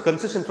rukhas, a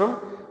concession from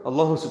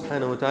Allah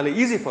subhanahu wa ta'ala,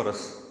 easy for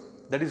us.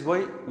 That is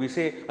why we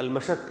say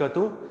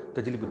al-mashaqqatu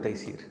tajlibu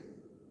at-taysir.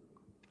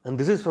 And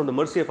this is from the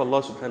mercy of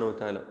Allah subhanahu wa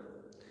ta'ala.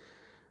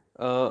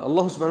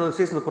 Allah subhanahu wa ta'ala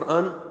says in the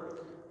Quran,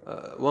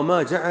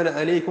 وَمَا جَعَلَ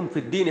عَلَيْكُمْ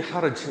فِي الدِّينِ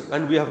حَرَجٍ.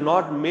 And we have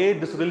not made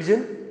this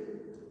religion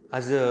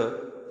as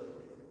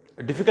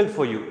difficult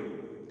for you.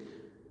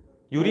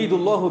 يُرِيدُ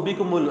اللَّهُ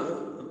بِكُمُ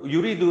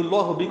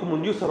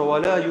الْيُسْرَ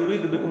وَلَا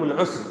يُرِيدُ بِكُمُ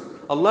الْعُسْرَ.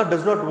 Allah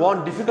does not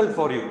want difficult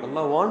for you.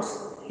 Allah wants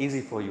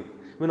easy for you.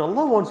 When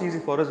Allah wants easy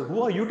for us,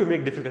 who are you to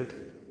make difficult?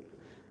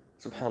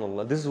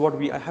 Subhanallah. This is what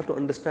I have to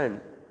understand.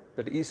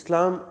 That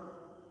Islam,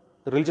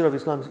 the religion of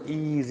Islam is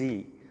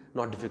easy,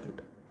 not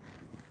difficult.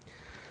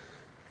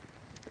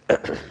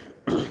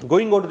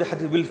 Going on to the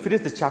hadith, we'll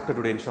finish this chapter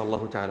today,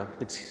 inshallah ta'ala.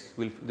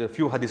 There are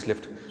few hadiths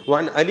left.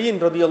 وعن علي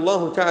رضي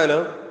الله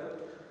تعالى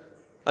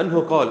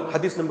عنه قال,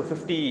 hadith number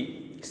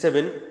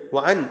 57.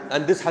 وعن,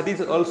 and this hadith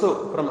is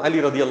also from Ali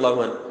رضي الله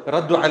عنه,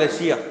 رد على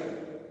الشيعة,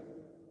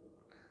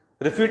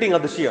 refuting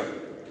of the Shia.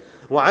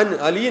 وعن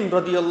علي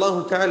رضي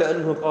الله تعالى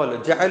عنه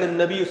قال, جعل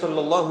النبي صلى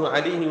الله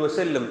عليه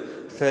وسلم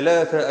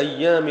ثلاثة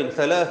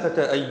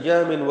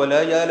أيام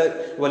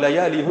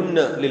ولياليهن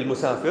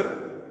للمسافر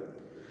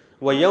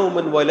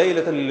ويوما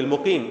وليلة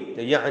للمقيم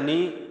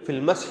يعني في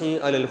المسح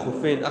على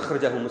الخفين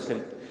أخرجه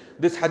مسلم.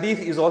 This hadith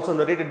is also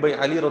narrated by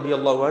Ali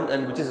radiallahu anhu,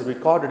 and which is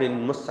recorded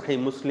in Sahih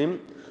Muslim,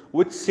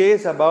 which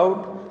says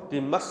about the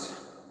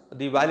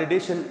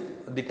validation,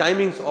 the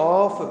timings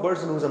of a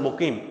person who is a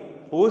muqim.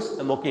 Who is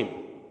a muqim?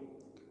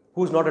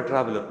 Who is not a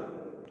traveler.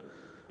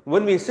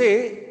 When we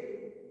say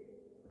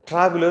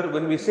traveler,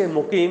 when we say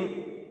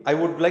muqim, I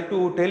would like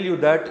to tell you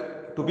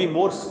that, to be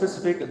more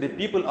specific, the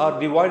people are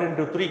divided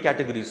into three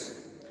categories.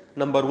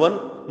 Number one,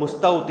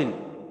 mustawtin.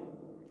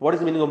 What is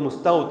the meaning of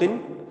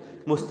mustawtin?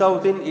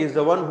 Mustawtin is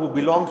the one who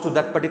belongs to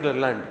that particular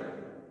land.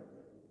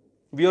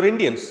 We are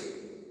Indians,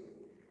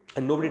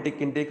 and nobody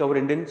can take our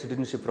Indian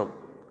citizenship from.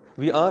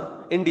 We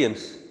are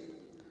Indians,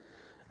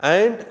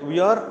 and we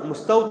are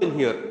mustawtin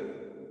here.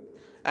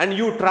 And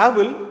you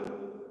travel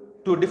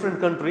to a different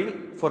country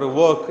for a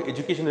work,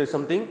 education or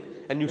something,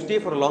 and you stay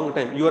for a long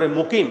time. You are a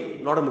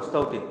muqim, not a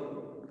mustawtin.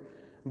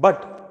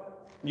 But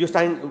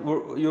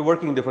you're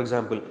working there, for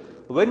example.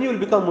 When you will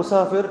become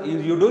musafir,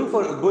 you're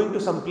going to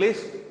some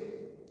place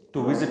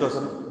to visit or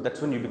something,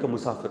 that's when you become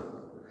musafir.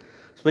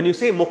 When you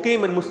say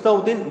muqim and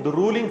mustawdin, the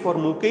ruling for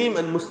muqim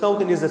and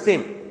mustawdin is the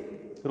same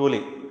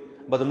ruling.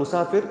 But the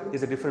musafir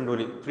is a different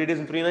ruling. 3 days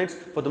and 3 nights.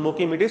 For the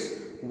muqim it is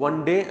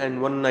 1 day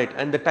and 1 night.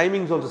 And the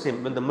timing is also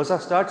same. When the masah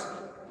starts,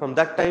 from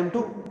that time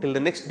till the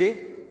next day,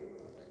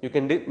 you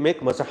can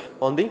make masah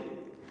on the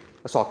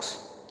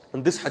socks.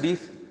 And this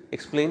hadith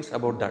explains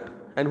about that.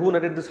 And who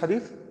narrated this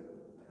hadith?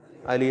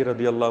 Ali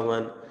radiallahu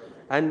anh.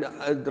 And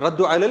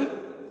Raddu alal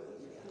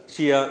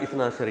Shia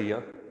Ithna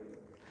Shariah.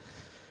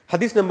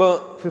 Hadith number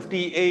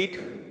 58.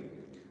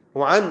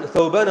 وعن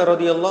ثوبان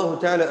رضي الله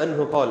تعالى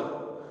عنه قال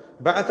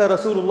بعث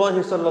رسول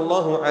الله صلى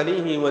الله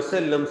عليه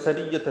وسلم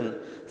سرية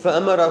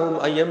فأمرهم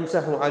أن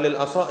يمسحوا على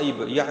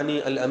الأصائب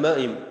يعني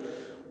الأمائم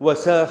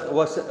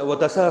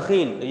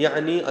وتساخين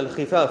يعني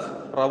الخفاف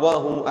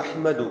رواه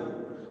أحمد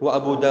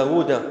وأبو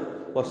داود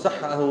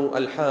وصححه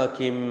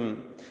الحاكم.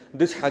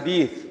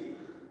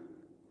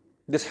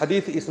 This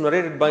hadith is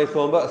narrated by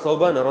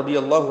Thawban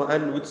radiallahu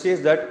anhu, which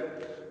says that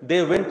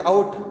they went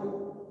out,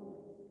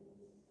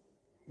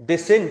 they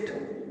sent,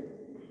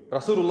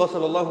 Rasulullah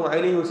sallallahu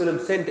alayhi wa sallam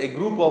sent a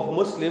group of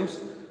Muslims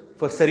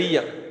for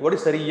Sariyah. What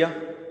is Sariyah?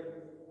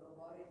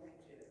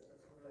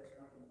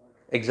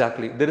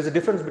 Exactly. There is a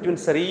difference between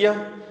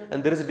Sariyah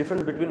and there is a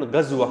difference between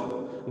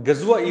Ghazwa.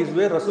 Ghazwa is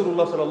where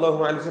Rasulullah sallallahu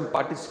alayhi wa sallam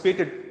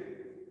participated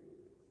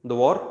in the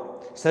war.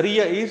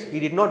 Sariyah is, he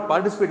did not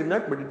participate in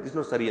that, but it is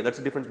not Sariyah. That's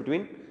the difference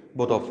between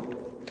both of it.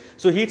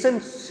 So he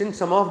sent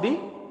some of the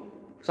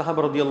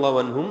Sahaba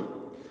radiallahu anhum,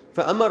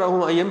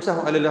 فَأَمَرَهُمْ أَن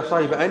يَمْسَحُوا عَلَى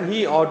الْأَصَائِبِ, and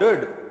he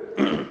ordered,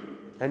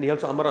 and he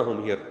also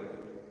amarahum here.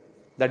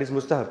 That is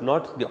mustahab,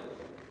 not the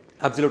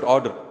absolute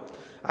order.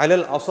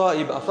 عَلَى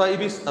الْأَصَائِبِ, أَصَائِبِ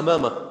is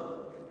amama,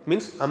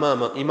 means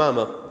amama,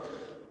 imama.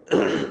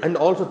 And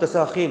also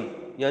tasakhin,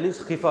 yani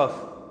khifaf.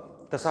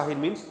 Tasakhin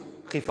means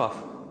khifaf.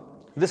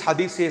 This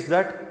hadith says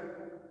that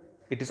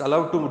it is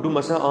allowed to do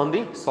masah on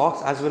the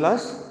socks as well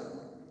as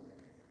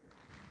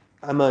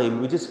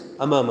amaim, which is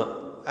amama.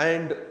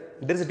 And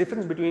there is a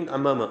difference between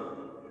amama.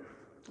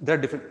 They are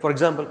different. For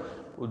example,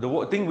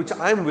 the thing which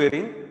I am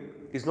wearing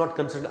is not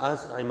considered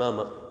as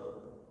imama.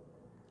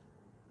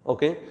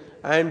 Okay?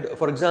 And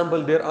for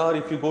example, there are,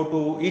 if you go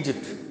to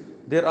Egypt,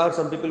 there are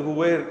some people who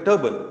wear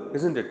turban,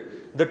 isn't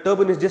it? The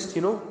turban is just,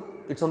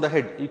 it's on the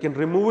head. You can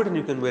remove it and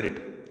you can wear it.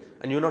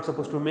 And you're not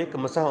supposed to make a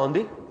masah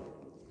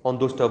on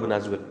those turban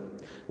as well.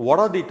 What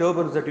are the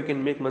turbans that you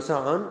can make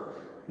masah on?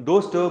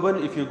 Those turban,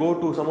 if you go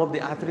to some of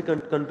the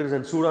African countries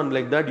and Sudan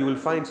like that, you will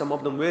find some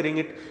of them wearing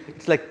it.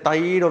 It's like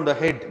tied on the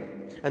head,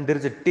 and there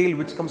is a tail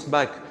which comes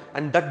back,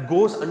 and that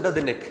goes under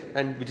the neck,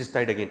 and which is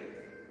tied again.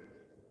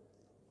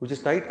 Which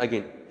is tied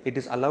again. It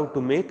is allowed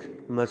to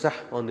make masah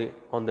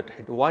on that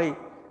head. Why?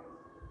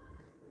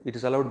 It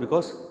is allowed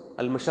because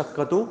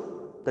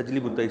al-mashaqqatu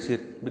tajlibu taysir,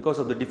 because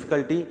of the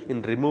difficulty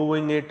in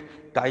removing it,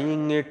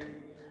 tying it,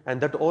 and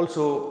that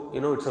also,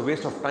 it's a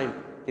waste of time.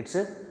 It's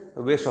a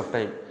waste of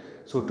time.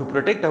 So to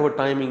protect our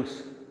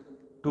timings,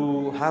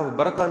 to have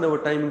barakah in our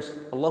timings,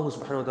 Allah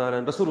subhanahu wa ta'ala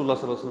and Rasulullah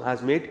sallallahu alaihi wasallam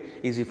has made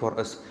easy for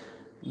us.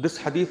 This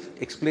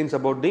hadith explains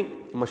about the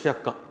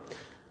mashaqqa.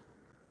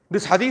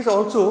 This hadith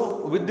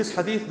also, with this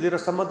hadith, there are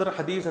some other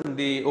hadiths and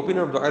the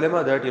opinion of the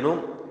ulama that,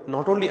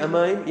 not only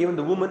amaim, even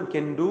the woman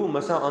can do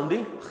masah on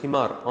the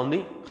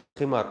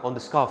khimar, on the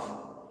scarf.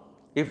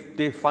 If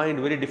they find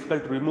very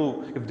difficult to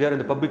remove, if they are in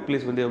the public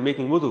place when they are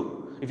making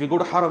wudu. If you go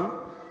to Haram,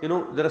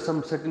 there are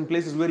some certain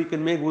places where you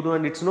can make wudu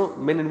and it's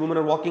men and women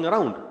are walking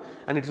around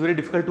and it's very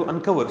difficult to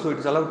uncover. So it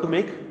is allowed to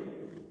make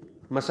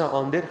masah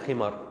on their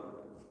khimar.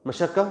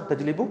 Mashaqqa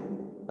tajlibu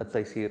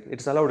at-taysir.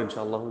 It is allowed,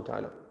 inshallah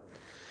ta'ala.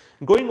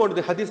 Going on to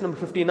the hadith number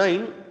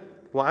 59.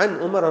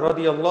 وعن عمر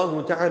رضي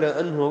الله تعالى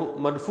عنه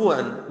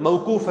مرفوعا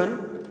موقوفا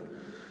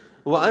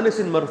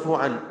وأنس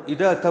مرفوعا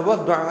إذا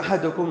توضع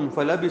أحدكم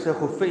فلبس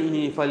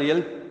خفيه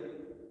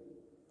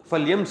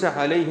فليمسح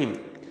عليهم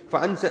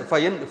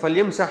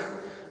فليمسح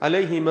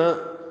عليهما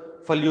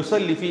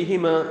فليصلي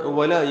فيهما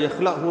ولا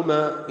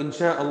يخلعهما إن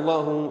شاء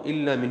الله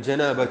إلا من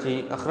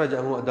جنابة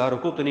أخرجه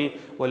الدارقطني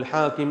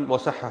والحاكم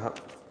وصححه.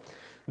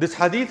 This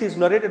hadith is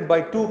narrated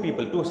by two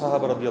people, two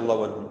Sahaba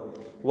radiallahu anhum.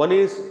 One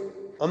is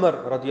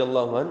Umar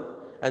radiallahu anhu,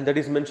 and that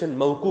is mentioned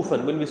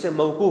mawkufan. When we say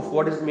mawkuf,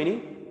 what is the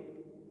meaning?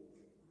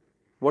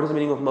 What is the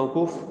meaning of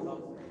mawkuf?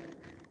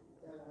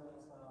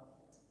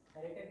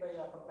 Narrated by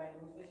a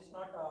companion, which is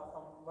not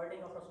from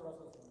wording of Rasulullah.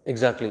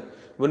 Exactly.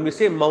 When we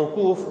say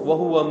mawkuf,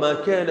 وَهُوَ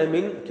مَا كَانَ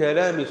مِنْ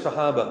كَلَامِ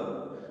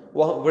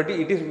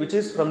صَحَابَةٍ, which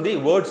is from the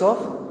words of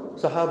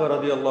Sahaba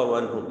radiallahu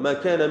anhum. مَا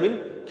كَانَ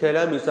مِنْ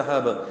كَلَامِ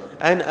صَحَابَةٍ.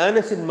 And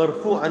Anas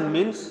marfu'an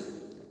means,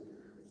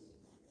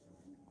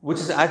 which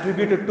is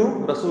attributed to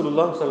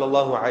Rasulullah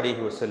sallallahu alayhi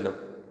wasallam.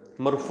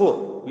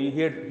 Marfu, we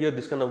hear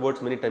this kind of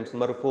words many times.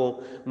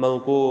 Marfu,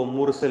 mawqu,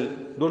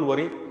 mursal. Don't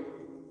worry.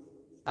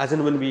 As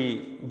in when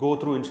we go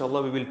through,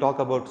 inshallah, we will talk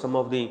about some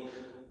of the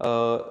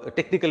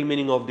technical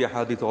meaning of the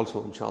hadith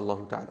also, inshallah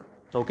ta'ala.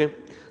 Okay.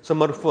 So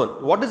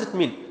marfu, what does it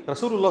mean?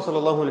 Rasulullah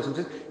sallallahu alayhi wasallam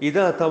says,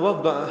 إِذَا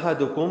تَوَضَّعَ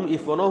أَحَدُكُمْ,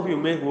 if one of you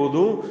make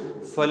wudu,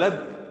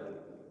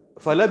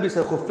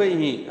 فَلَبِسَ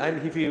خُفَّيْهِ,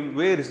 and if he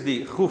wears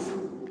the khuf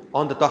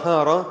on the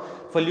tahara,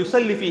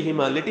 فَلْيُصَلِّ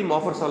فِيهِمَا, let him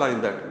offer salah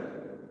in that.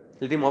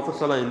 Let him offer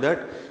salah in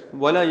that.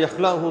 وَلَا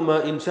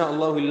يَخْلَعْهُمَا إِنْ شَاءَ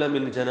اللَّهُ إِلَّا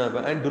مِنْ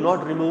جَنَابَةٍ, and do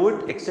not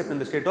remove it except in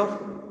the state of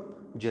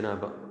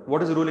janaba.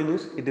 What is the ruling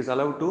is? It is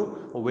allowed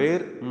to wear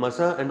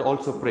masa and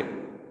also pray.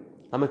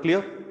 Am I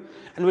clear?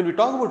 And when we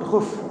talk about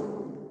khuf,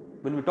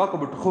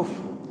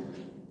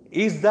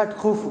 is that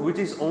khuf which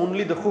is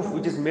only the khuf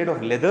which is made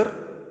of leather,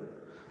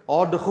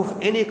 or the khuf,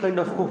 any kind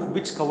of khuf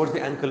which covers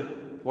the ankle?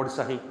 What is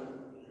sahih?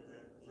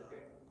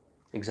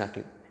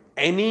 Exactly.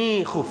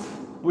 Any khuf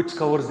which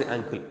covers the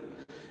ankle.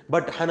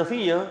 But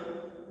Hanafiya,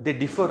 they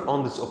differ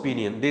on this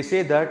opinion. They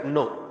say that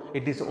no,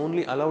 it is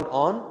only allowed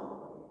on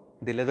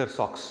the leather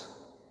socks,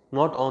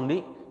 not on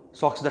the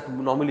socks that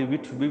normally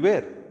which we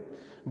wear.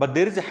 But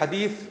there is a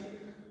hadith,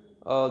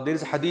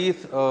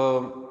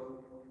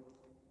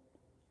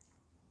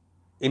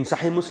 in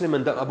Sahih Muslim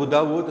and Abu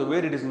Dawud,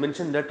 where it is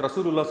mentioned that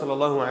Rasulullah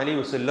sallallahu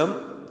alaihi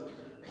wasallam,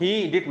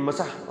 he did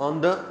masah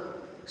on the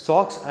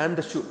socks and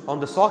the shoes,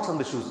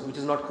 which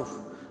is not khuf,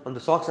 on the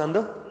socks and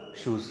the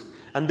shoes.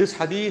 And this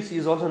hadith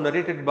is also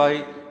narrated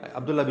by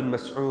Abdullah bin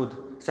Mas'ud,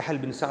 Sahal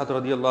bin Sa'ad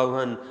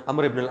radiyallahu an,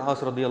 Amr ibn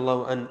al-As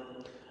radiyallahu an,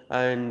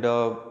 and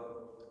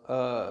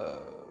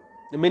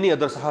many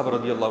other Sahaba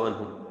radiyallahu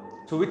anhum.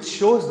 So which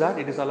shows that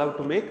it is allowed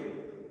to make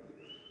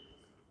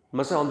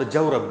masah on the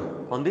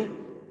jawrab,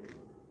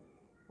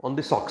 on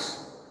the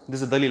socks.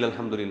 This is dalil,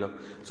 alhamdulillah.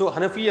 So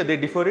Hanafiya, they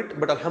differ it,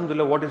 but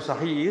alhamdulillah, what is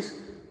sahih is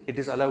it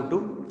is allowed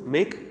to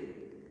make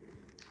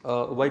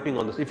wiping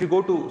on this. If you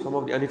go to some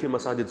of the Hanafi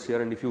masajids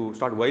here and if you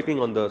start wiping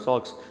on the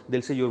socks,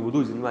 they'll say your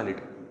wudu is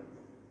invalid.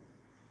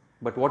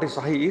 But what is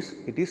sahih is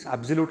it is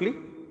absolutely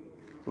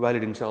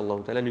valid,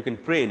 inshallah, and you can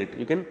pray in it.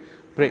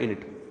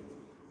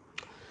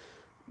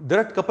 There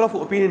are a couple of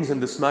opinions in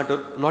this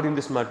matter, not in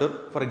this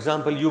matter. For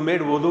example, you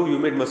made wudu, you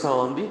made masa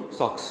on the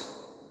socks.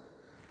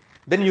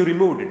 Then you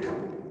removed it.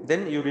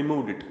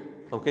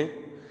 Okay.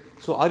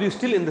 So are you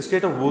still in the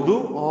state of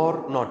wudu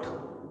or not?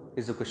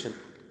 Is the question.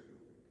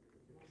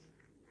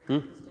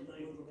 If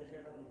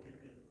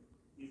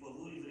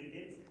wudu is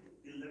retained,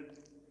 till that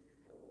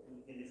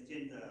you can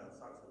exchange the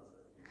socks also.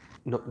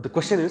 No, the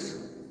question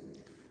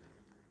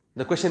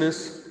is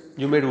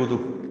you made wudu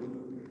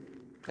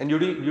and you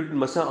did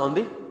masa on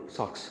the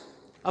socks.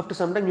 After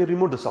some time you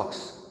removed the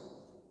socks.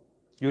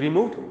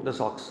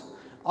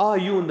 Are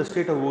you in the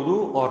state of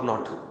wudu or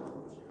not?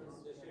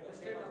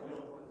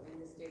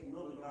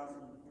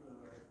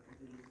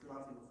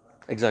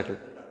 Exactly.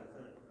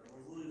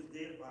 Wudu is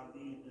there, but the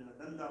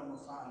danda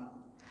masa and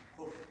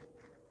khuf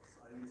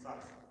in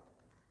socks,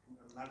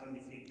 not on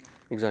the feet.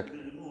 Exactly.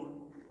 We remove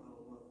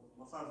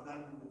masa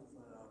done with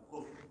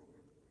khuf.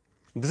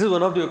 This is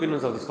one of the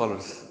opinions of the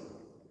scholars.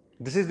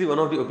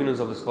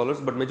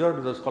 But majority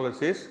of the scholars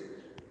says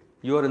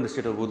you are in the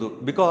state of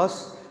wudu,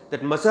 because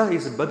that masa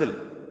is badal.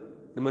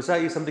 The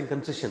masa is something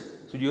concession.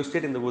 So you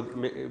stay in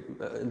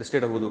the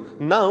state of wudu.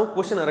 Now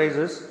question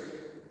arises,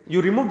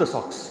 you remove the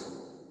socks.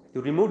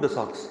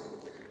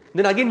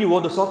 Then again you wore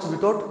the socks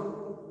without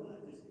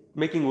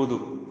making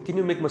wudu. Can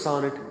you make masa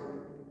on it?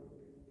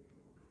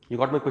 You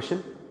got my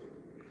question?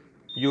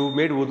 You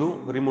made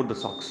wudu, removed the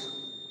socks.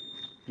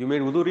 You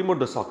made wudu,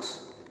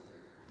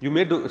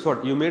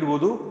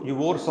 you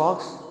wore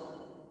socks,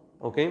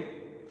 okay?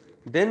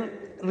 Then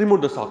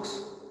removed the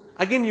socks.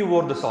 Again you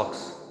wore the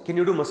socks. Can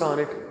you do masa on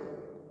it?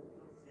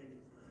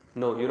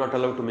 No, you're not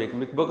allowed to make,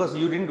 because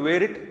you didn't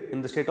wear it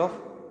in the state of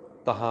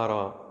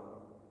tahara.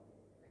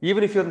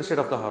 Even if you're in the state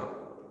of tahara.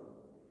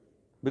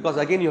 Because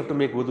again you have to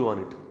make wudu on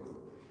it.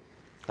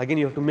 A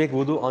new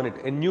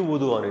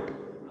wudu on it.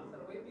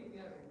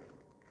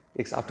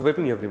 After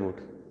wiping you have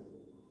removed.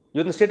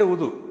 You're in the state of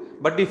wudu.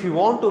 But if you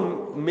want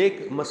to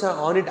make masa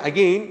on it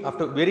again,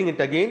 after wearing it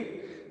again,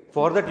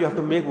 for that you have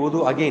to make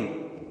wudu again.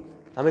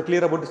 Am I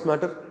clear about this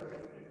matter?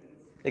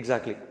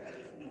 Exactly.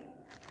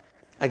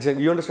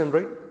 You understand,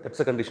 right? That's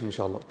the condition,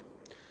 inshallah.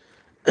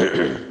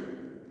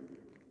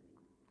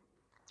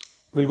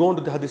 We'll go on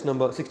to the hadith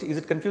number 60. Is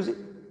it confusing?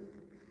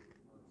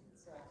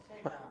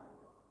 Sheikh, for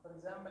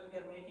example, we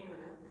are making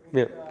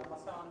Yeah.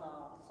 masa on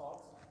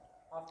socks.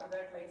 After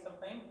that, like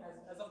sometime,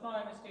 as of now,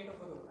 I'm in a state of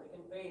wudu. I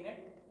can pray in it.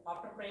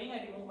 After praying,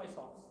 I remove my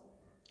socks.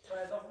 So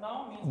as of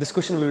now, means This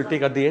question we will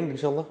take at the end,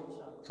 inshallah.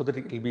 So that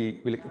it will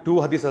be, two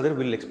hadiths are there,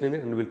 we will explain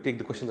it and we will take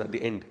the questions at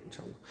the end,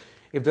 inshallah.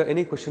 If there are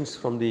any questions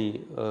from the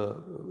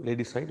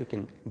ladies' side, you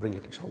can bring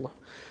it, inshallah.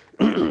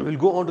 We'll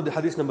go on to the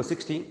hadith number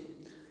 60.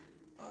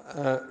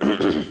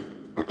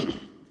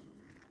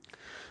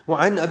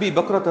 وعن أبي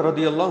بكرة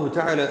رضي الله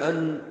تعالى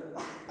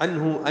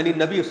عنه عن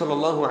النبي صلى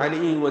الله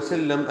عليه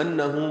وسلم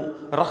أنه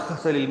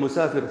رخص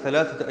للمسافر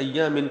 3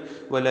 أيام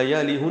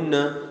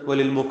ولياليهن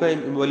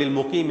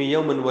وللمقيم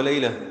يوما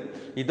وليلة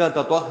إذا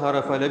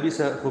تطهر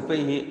فلبس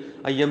خفيه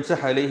أن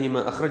يمسح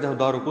عليهما أخرجه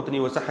دارقطني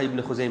وصححه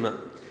ابن خزيمة.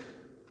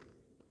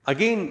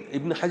 Again,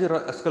 Ibn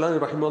Hajar Asqalani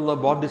rahimahullah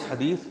brought this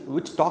hadith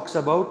which talks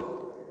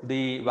about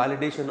the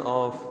validation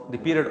of the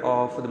period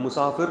of the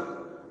musafir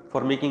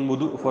for making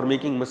wudu, for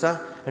making masah,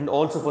 and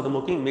also for the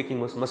muqim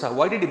making masah.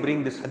 Why did he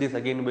bring this hadith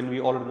again when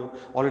we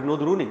already know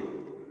the ruling?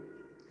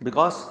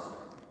 Because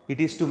It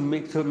is to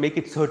make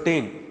it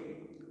certain.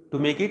 To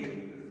make it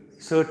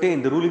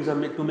certain. The rulings are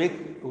made to make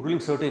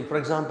rulings certain. For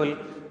example,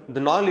 the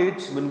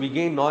knowledge, when we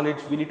gain knowledge,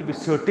 we need to be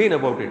certain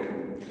about it.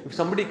 If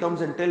somebody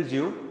comes and tells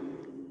you,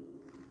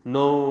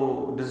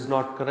 no, this is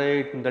not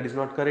correct, that is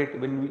not correct,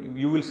 when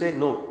you will say,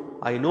 no,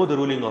 I know the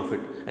ruling of it,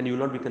 and you will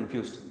not be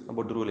confused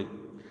about the ruling.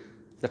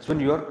 That's when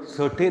you are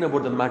certain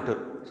about the matter,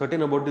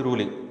 certain about the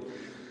ruling.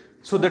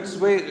 So that's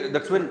why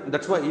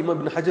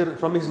Imam ibn Hajar,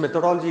 from his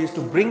methodology, is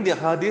to bring the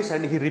hadith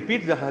and he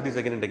repeats the hadith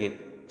again and again,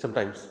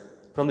 sometimes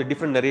from the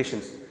different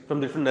narrations, from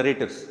different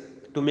narrators,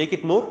 to make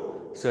it more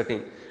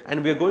certain.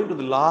 And we are going to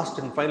the last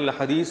and final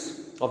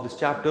hadith of this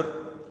chapter,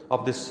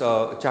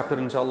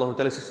 inshallah.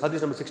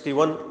 Hadith number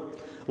 61.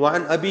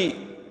 وعن أبي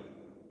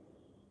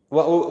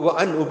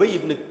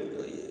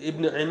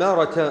ابن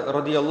عمارة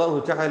رضي الله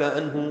تعالى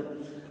عنه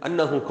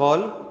أنه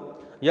قال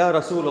يا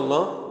رسول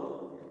الله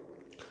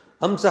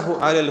أمسح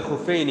على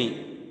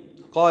الخفين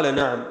قال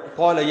نعم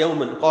قال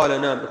يوما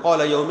قال نعم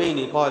قال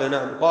يومين قال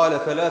نعم قال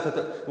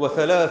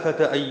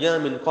ثلاثة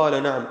أيام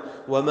قال نعم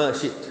وما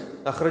شئت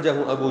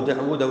أخرجه أبو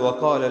داود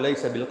وقال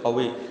ليس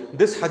بالقوي.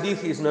 This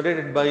hadith is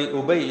narrated by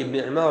Ubay ibn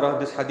Imara.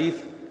 This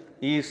hadith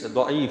is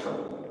da'if.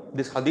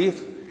 This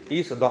hadith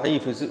is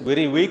da'if, is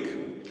very weak.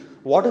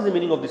 What is the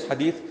meaning of this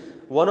hadith?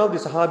 One of the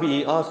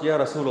Sahabi asked, Ya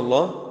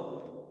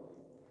Rasulullah,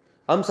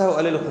 Amsahu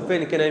ala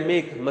al-Khuffain, can I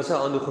make masa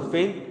on the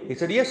Khuffain? He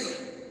said, yes.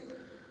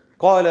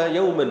 Qala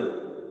yawman,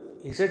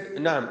 he said,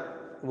 Naam.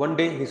 One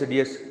day, he said,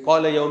 yes.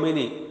 Qala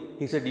yawmini,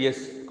 he said,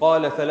 yes.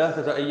 Qala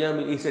thalathata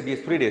ayyamin, he said,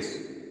 yes, 3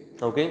 days.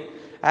 Okay.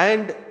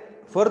 And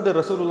further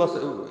Rasulullah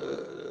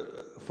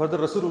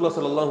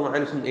sallallahu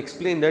alayhi wa sallam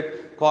explained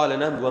that, Qala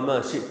naam wa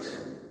ma shit.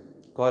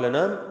 Qala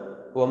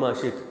naam wa ma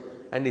shit.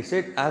 And he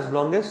said, as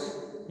long as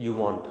you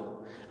want.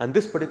 And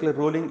this particular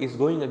ruling is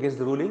going against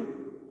the ruling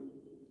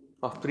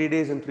of 3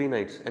 days and 3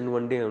 nights and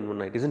 1 day and 1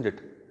 night, isn't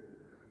it?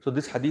 So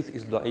this hadith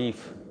is da'if.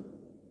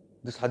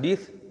 This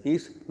hadith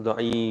is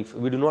da'if.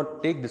 We do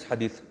not take this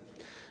hadith.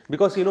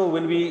 Because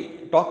when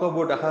we talk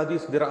about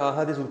ahadith, there are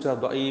ahadith which are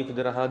da'if,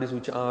 there are ahadith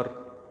which are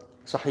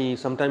sahih,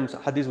 sometimes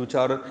hadith which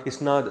are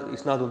isnad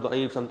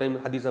da'if,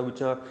 sometimes hadith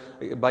which are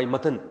by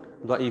matan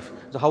da'if.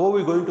 So how are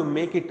we going to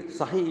make it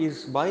sahih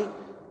is by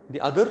the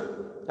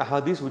other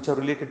ahadith which are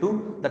related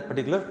to that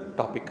particular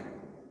topic.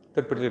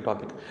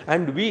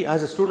 And we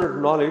as a student of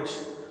knowledge,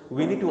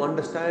 we need to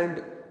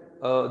understand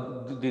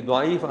the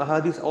da'if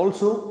ahadith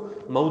also,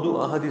 mawdu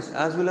ahadith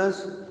as well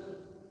as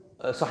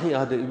sahih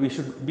ahadith. We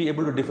should be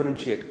able to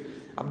differentiate.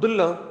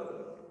 Abdullah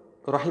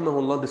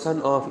rahimahullah, the son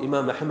of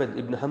Imam Ahmad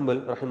ibn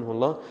Hanbal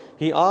rahimahullah,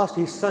 he asked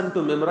his son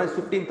to memorize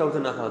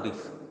 15,000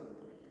 ahadith.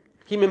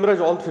 He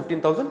memorized all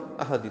 15,000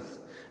 ahadith.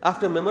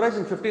 After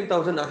memorizing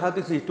 15,000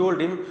 ahadith, he told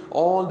him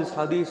all these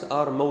hadiths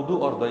are mawdu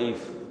or da'if.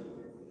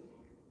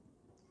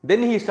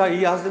 Then he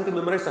asked him to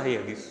memorize sahih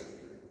hadith.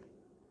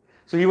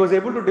 So he was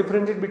able to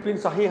differentiate between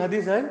sahih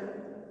hadith and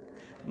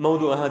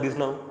mawdu ahadith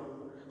now.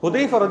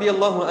 Hudayfa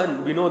radiyallahu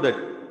an, we know that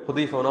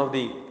Hudayfa, one of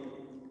the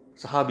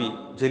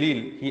Sahabi,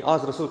 Jalil, he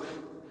asked Rasul,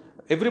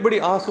 everybody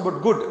asks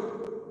about good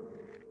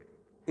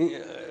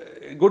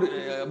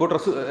about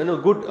Rasul,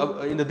 good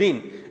in the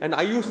deen. And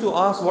I used to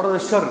ask what are the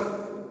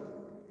shar,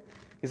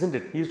 isn't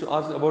it? He used to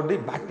ask about the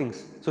bad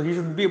things. So he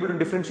should be able to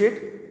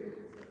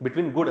differentiate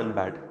between good and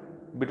bad,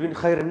 between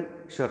khair and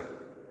shar.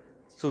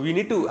 So we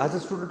need to, as a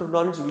student of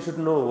knowledge, we should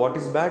know what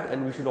is bad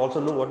and we should also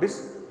know what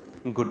is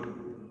good.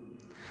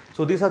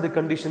 So these are the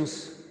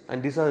conditions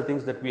and these are the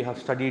things that we have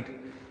studied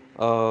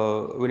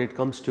when it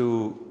comes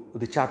to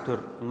the chapter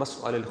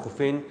Mas'al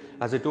al-Khufain.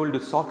 As I told you,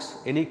 socks,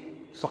 any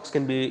socks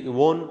can be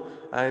worn,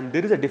 and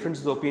there is a difference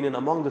of opinion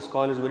among the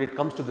scholars when it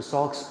comes to the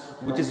socks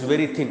which is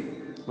very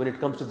thin. When it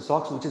comes to the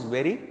socks which is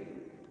very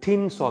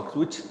thin socks,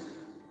 which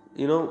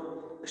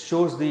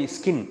shows the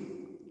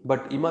skin.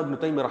 But Imam ibn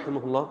Taymiyyah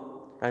rahimahullah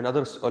and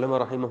others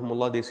ulama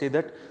rahimahumullah, they say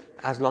that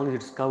as long as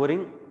it is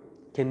covering,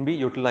 can be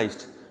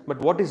utilized. But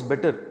what is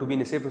better to be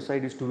in a safer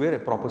side is to wear a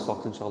proper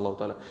socks, inshallah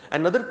ta'ala.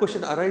 Another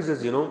question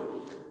arises,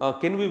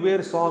 can we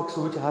wear socks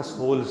which has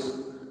holes?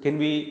 Can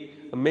we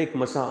make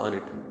masa on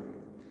it?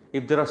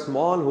 If there are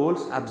small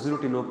holes,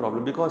 absolutely no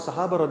problem, because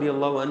Sahaba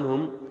radiyallahu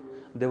anhum,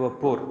 they were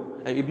poor.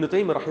 And Ibn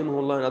Taymiyyah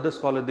rahimahullah and other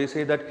scholars, they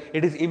say that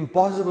it is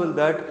impossible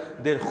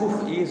that their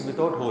khuf is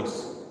without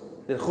holes.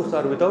 Their khufs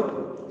are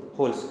without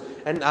holes.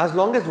 And as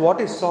long as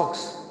what is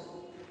socks,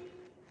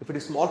 if it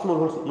is small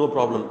holes, no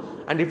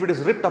problem. And if it is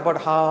ripped apart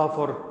half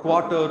or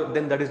quarter,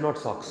 then that is not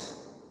socks.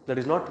 That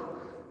is not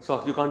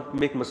socks. You can't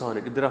make masa on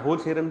it. If there are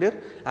holes here and there,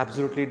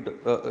 absolutely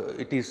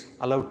it is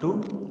allowed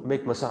to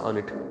make masa on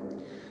it.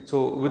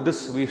 So with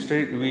this, we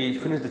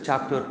finished the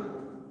chapter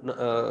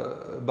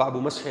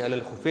Babu Masih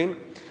al-Khufain,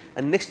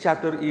 and next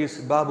chapter is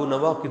Babu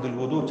Nawaqidul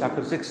Wudu,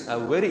 chapter 6, a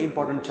very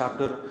important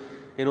chapter.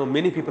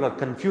 Many people are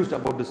confused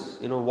about this.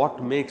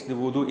 What makes the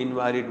wudu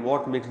invalid,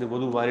 what makes the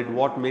wudu valid,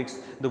 what makes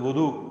the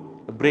wudu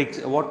breaks,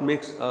 what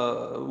makes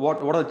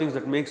what are the things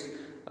that makes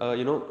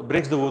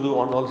breaks the wudu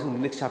on all this in the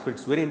next chapter.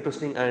 It's very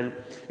interesting and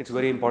it's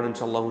very important,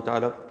 inshallah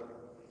ta'ala.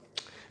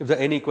 If there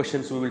are any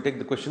questions, we will take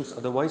the questions.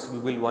 Otherwise, we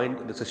will wind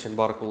the session.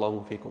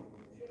 Barakallahu feekum.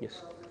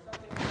 Yes.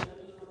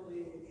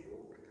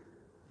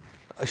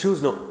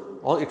 Shoes, no.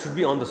 It should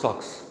be on the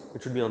socks.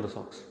 It should be on the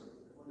socks.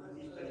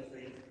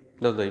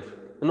 No,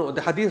 no,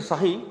 the hadith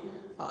sahih.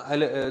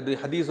 The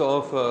hadith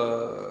of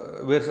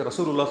where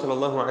Rasulullah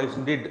sallallahu alaihi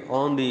wasallam did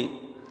on the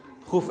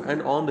khuf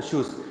and on the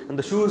shoes. And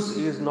the shoes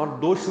is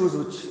not those shoes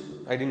which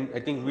I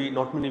think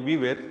not many we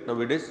wear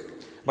nowadays.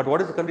 But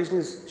what is the condition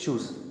is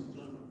shoes.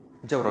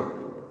 Jawrab.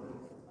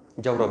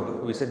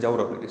 Jawrab. We say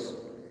jawrab it is.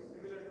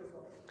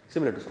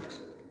 Similar to socks.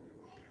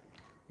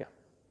 Yeah.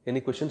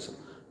 Any questions?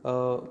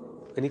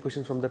 Any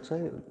questions from that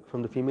side?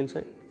 From the female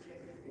side?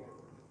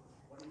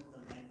 What is the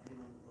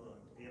maximum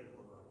day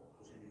for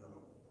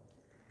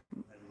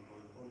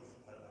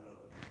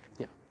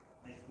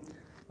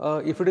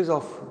Yeah. If it is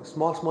of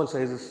small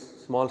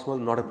sizes, small,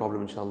 not a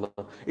problem, inshallah.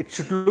 It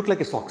should look like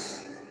a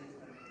socks.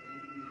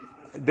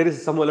 There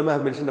is some ulama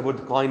have mentioned about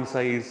the coin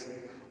size.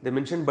 They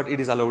mentioned, but it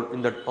is allowed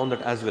in that on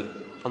that as well.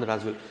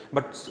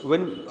 But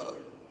when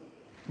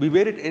we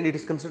wear it and it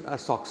is considered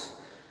as socks.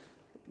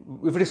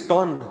 If it is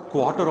torn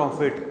quarter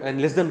of it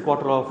and less than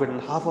quarter of it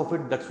and half of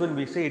it, that's when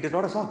we say it is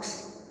not a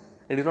socks.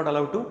 It is not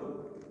allowed to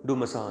do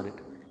masa on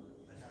it.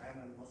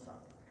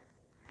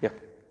 Yeah.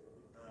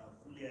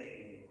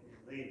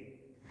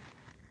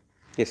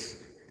 Yes.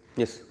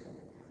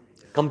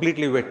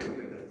 Completely wet.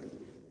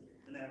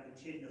 Then I have to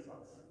change the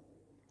socks.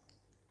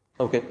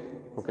 Okay.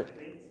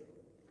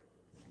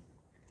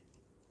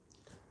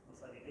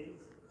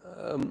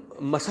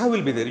 Masah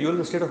will be there. You are in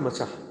the state of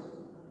masah.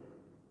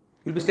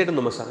 You will be state on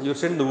the masah. You are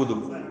state in the wudu.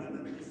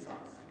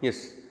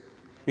 Yes.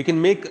 You can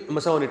make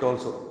masah on it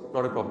also.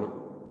 Not a problem.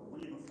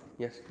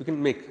 Yes. You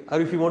can make.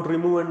 Or if you want to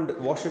remove and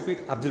wash your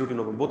feet, absolutely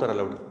no problem. Both are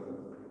allowed.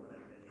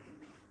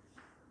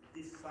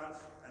 These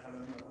socks I have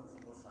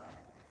masah.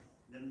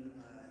 Then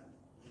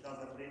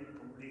because of rain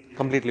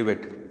Completely wet.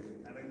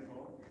 I went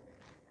home.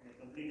 I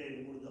completely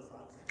removed the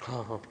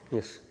socks.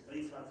 Yes.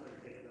 These socks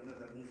are taken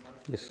another these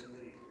socks. Yes.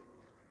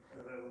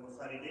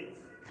 Masah retains.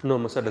 No,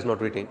 masah does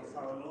not retain.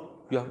 Masah alone.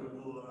 You have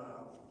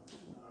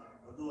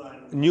Do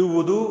and new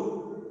wudu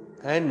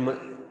and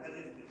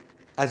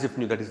as if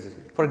new. That is the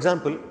thing. For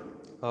example,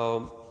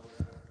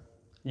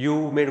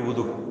 you made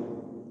wudu.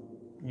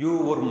 You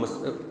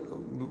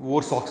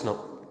wore socks now.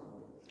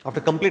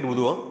 After complete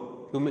wudu,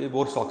 you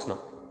wore socks now.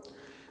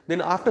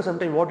 Then after some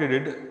time, what you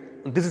did?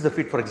 This is the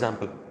feet, for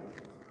example,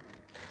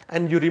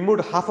 and you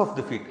removed half of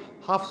the feet,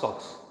 half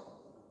socks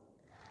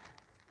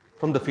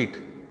from the feet.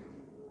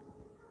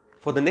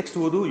 For the next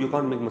wudu, you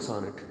can't make masah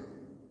on it.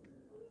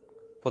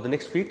 For the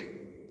next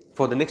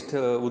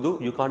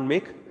wudu, you can't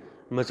make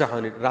masah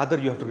on it. Rather,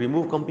 you have to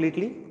remove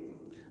completely,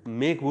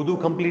 make wudu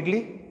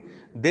completely,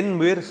 then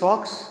wear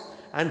socks,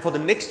 and for the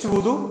next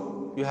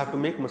wudu, you have to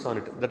make masah on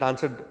it. That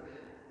answered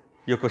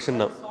your question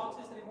now.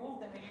 Socks is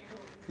removed, then we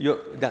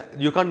need to.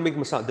 You can't make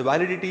masah. The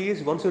validity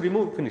is once you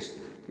remove, finished.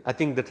 I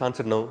think that's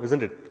answered now,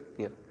 isn't it?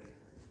 Yeah.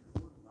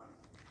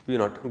 You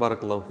not.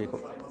 Barakallahu feekum.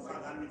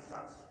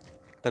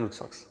 Then with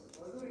socks.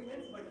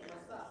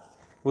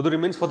 Wudu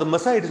remains. For the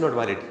masah, it is not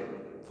valid.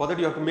 For that,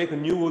 you have to make a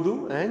new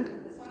wudu and.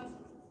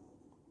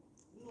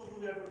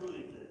 we have to do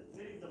it.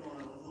 Where is the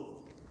wudu?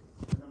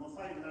 The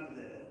masah is not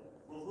there.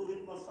 Wudu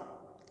with masah.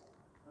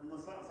 And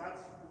masah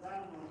socks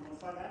gone,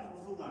 masah gone,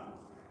 wudu gone.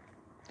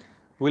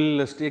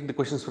 We'll take the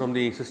questions from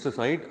the sister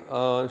side.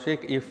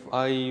 Sheikh, if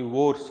I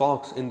wore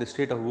socks in the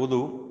state of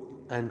wudu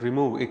and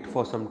remove it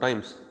for some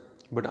times,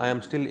 but I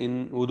am still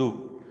in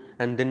wudu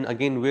and then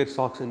again wear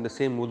socks in the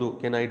same wudu,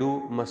 can I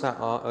do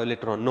masah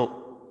later on? No.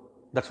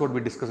 That's what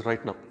we discussed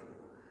right now.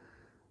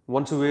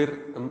 Once you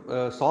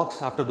wear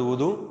socks after the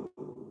wudu,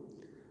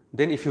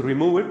 then if you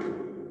remove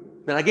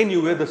it, then again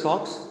you wear the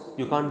socks,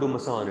 you can't do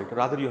masah on it.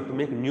 Rather, you have to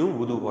make new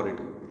wudu for it.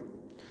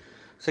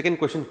 Second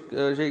question,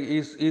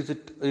 is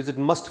it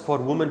must for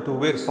women to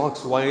wear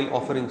socks while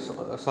offering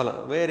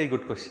salah? Very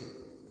good question.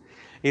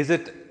 Is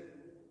it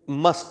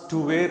must to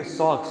wear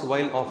socks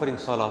while offering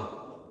salah?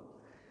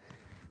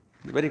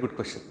 Very good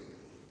question.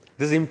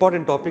 This is an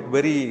important topic,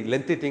 very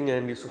lengthy thing,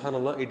 and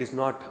subhanallah, it is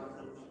not.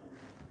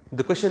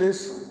 The question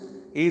is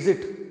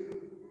it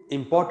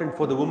important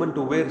for the woman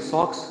to wear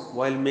socks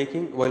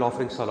while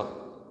offering salah?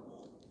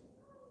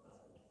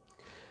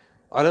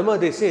 Ulama,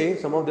 they say,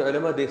 some of the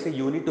ulama, they say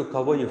you need to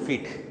cover your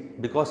feet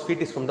because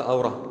feet is from the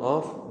aura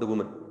of the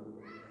woman.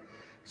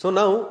 So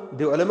now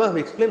the ulama have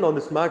explained on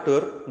this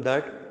matter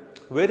that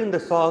wearing the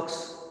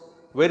socks,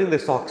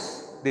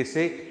 they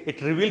say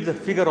it reveals the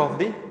figure of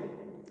the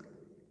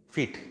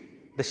feet,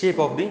 the shape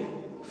of the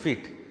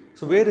feet.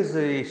 So where is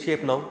the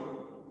shape now?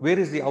 Where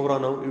is the aura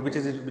now, which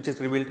is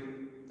revealed?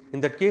 In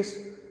that case,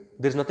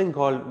 there is nothing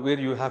called where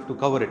you have to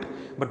cover it.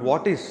 But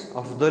what is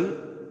afdal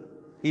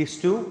is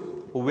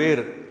to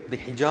wear the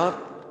hijab,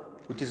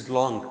 which is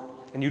long,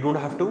 and you don't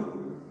have to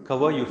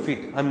cover your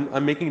feet.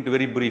 I'm making it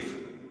very brief.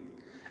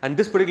 And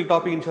this particular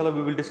topic, inshallah,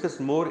 we will discuss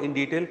more in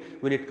detail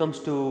when it comes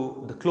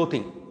to the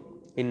clothing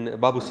in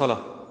Babu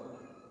Salah.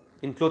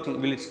 In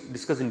clothing, we will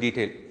discuss in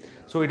detail.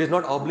 So it is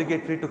not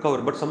obligatory to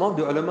cover, but some of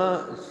the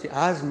ulama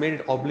has made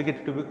it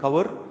obligatory to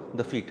cover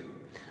the feet.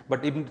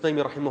 But Ibn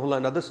Taymiyyah rahimahullah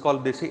and other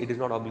scholars, they say it is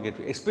not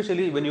obligatory.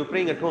 Especially when you're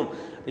praying at home,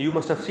 you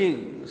must have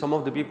seen some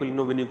of the people,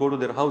 when you go to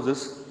their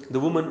houses, the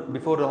women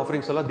before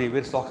offering salah, they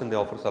wear socks and they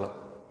offer salah.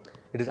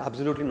 It is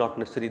absolutely not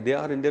necessary. They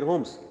are in their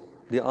homes.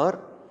 They are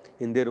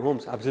in their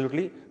homes.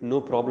 Absolutely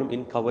no problem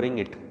in covering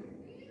it.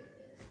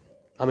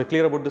 Am I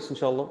clear about this,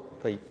 inshallah?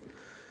 Right.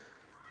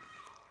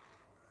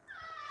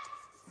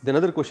 The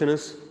another question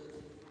is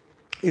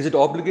it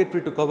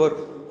obligatory to cover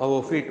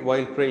our feet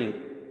while praying?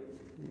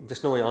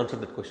 Just now I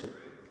answered that question.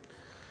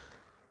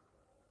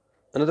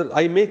 Another,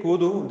 I make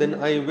wudu, then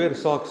I wear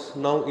socks.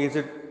 Now is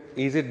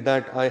it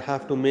that I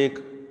have to make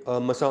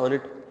a masa on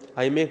it?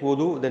 I make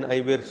wudu, then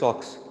I wear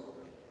socks.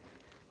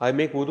 I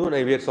make wudu and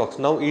I wear socks.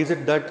 Now is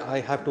it that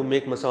I have to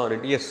make masa on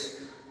it?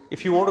 Yes.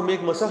 If you want to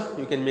make masa,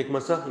 you can make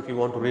masa. If you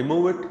want to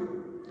remove it,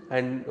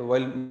 and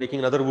while making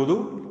another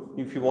wudu,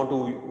 if you want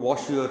to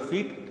wash your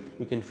feet,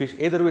 you can fish.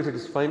 Either ways it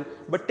is fine.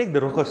 But take the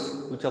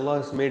rukhas, which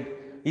Allah has made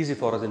easy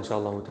for us,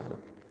 inshallah ta'ala.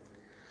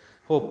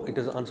 Hope it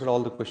has answered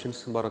all the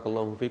questions.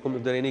 Barakallahu feekum.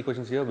 If there are any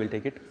questions here, we'll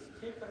take it.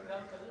 Say, for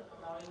example,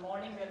 now in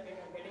morning we are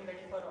getting ready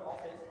for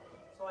office,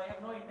 so I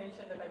have no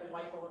intention that I will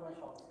wipe over my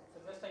socks. So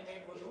just I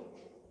made wudu,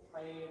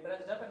 I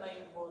dressed up and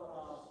I wore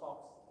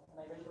socks.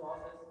 And I went to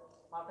office.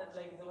 After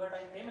like the word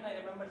I came and I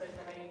remembered that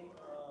when I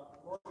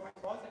wore my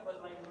socks, I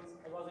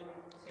was in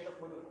state of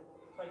wudu.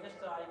 So I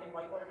can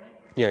wipe over it.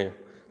 Yeah.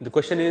 The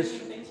question is,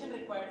 intention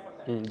required for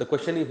that. The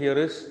question here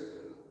is,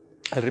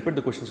 I'll repeat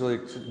the question so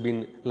it's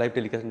been live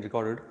telecast and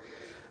recorded.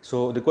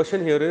 So the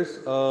question here is,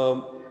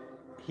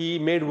 he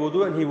made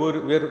wudu and he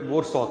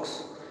wore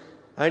socks,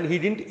 and he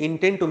didn't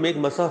intend to make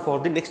masa for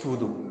the next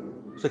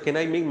wudu. So can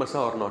I make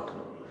masa or not?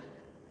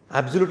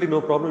 Absolutely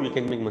no problem, you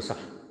can make masa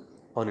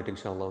on it,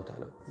 inshallah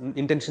ta'ala.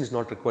 Intention is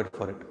not required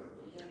for it.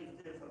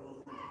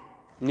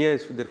 Yeah,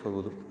 it's there for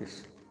wudu.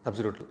 Yes,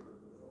 absolutely.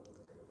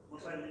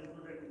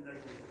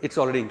 It's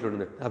already included in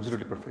that.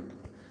 Absolutely perfect.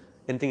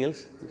 Anything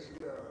else? Yes.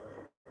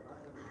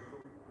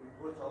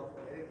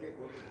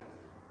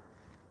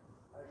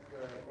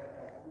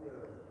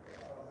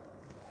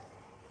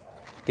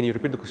 Can you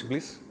repeat the question,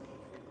 please?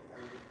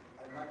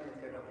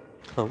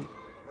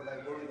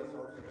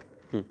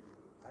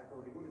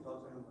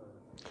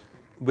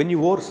 When you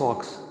wore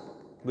socks,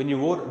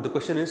 the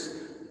question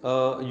is,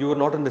 you were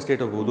not in the state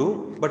of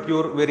wudu, but you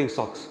were wearing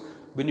socks.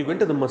 When you went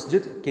to the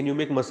masjid, can you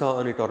make masa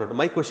on it or not?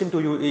 My question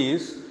to you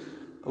is,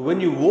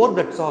 when you wore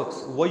that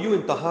socks, were you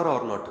in tahara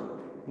or not?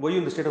 Were you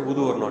in the state of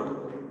wudu or not?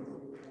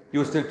 You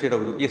were still in the state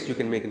of wudu. Yes, you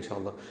can make,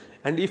 inshallah.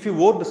 And if you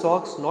wore the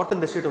socks not in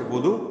the state of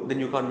wudu, then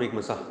you can't make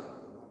masa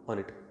on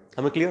it.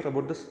 Am I clear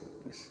about this?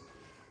 Yes.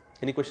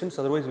 Any questions?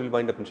 Otherwise, we'll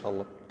wind up,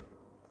 inshallah.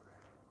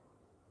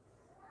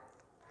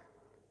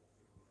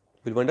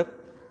 We'll wind up.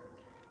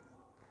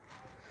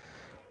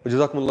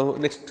 Jazakumullah.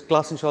 Next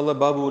class, inshallah,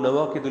 Babu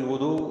Nawaqidul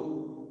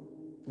Wudu.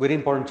 Very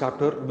important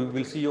chapter. We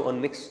will see you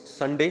on next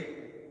Sunday.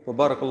 Wa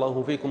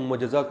barakallahu feekum wa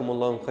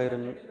jazakumullahu khairan.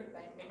 Can you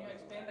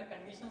explain the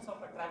conditions of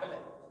a traveler?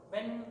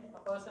 When a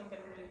person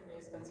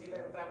is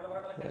considered a traveler,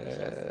 what are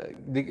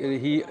the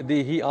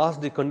conditions? He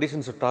asked the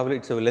conditions of travel.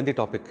 It's a lengthy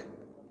topic,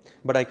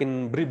 but I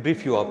can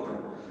brief you up.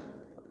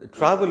 The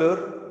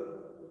traveler,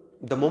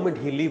 the moment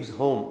he leaves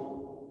home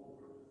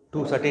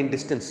to a certain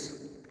distance,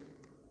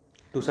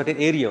 to a certain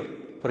area,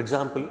 for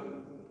example,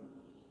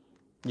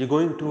 you're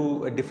going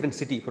to a different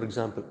city, for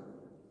example,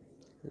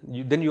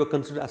 then you are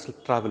considered as a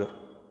traveler.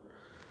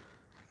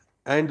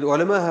 And the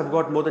ulama have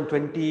got more than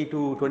 20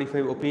 to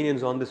 25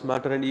 opinions on this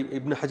matter, and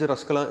Ibn Hajar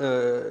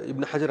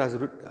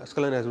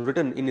Asqalani has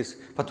written in his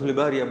Fathul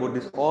Bari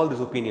about all these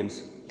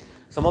opinions.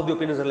 Some of the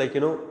opinions are like,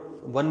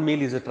 1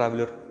 meal is a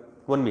traveler,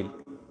 1 meal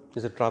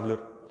is a traveler.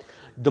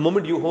 The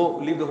moment you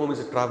leave the home is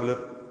a traveler.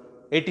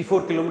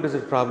 84 kilometers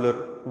is a traveler.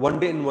 1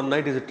 day and 1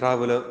 night is a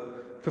traveler.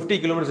 50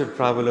 kilometers is a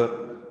traveler.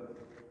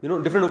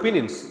 Different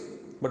opinions.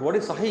 But what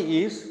is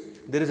sahih is,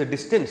 there is a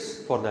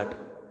distance for that.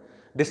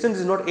 Distance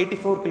is not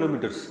 84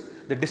 kilometers.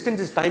 The distance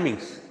is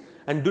timings.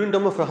 And during the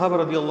time of Sahaba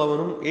radiallahu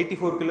anhum,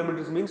 84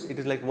 kilometers means it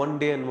is like 1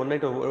 day and 1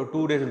 night or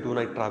 2 days and 2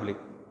 nights traveling.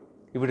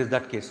 If it is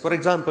that case. For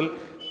example,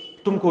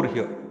 Tumkur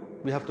here.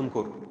 We have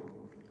Tumkur.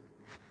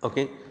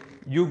 Okay.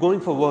 You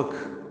going for work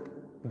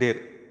there.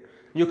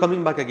 You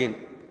coming back again.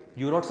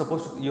 You're not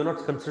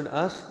considered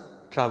as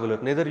traveler.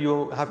 Neither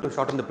you have to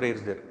shorten the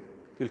prayers there.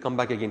 You'll come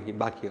back again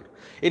back here.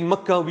 In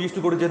Makkah, we used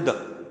to go to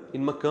Jeddah.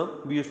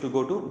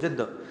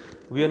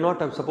 We are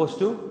not supposed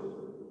to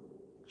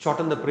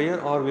shorten the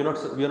prayer, or we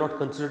are not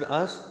considered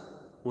as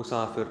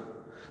musafir.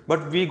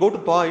 But we go to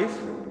Taif,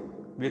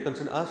 we are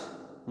considered as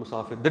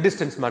musafir. The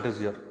distance matters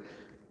here.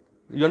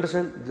 You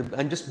understand?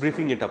 I'm just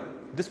briefing it up.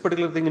 This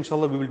particular thing,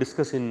 inshallah, we will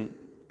discuss in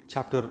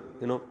chapter,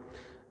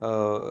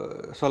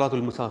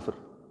 Salatul Musafir.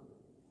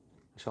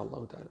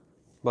 Inshallah ta'ala.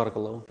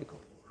 Barakallahu fikum.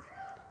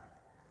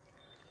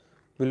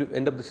 We'll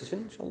end up the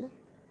session, inshallah.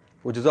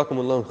 وجزاكم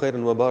الله خيرا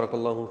وبارك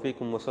الله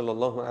فيكم وصلى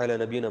الله على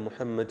نبينا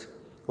محمد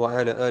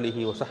وعلى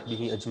آله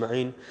وصحبه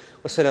أجمعين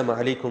والسلام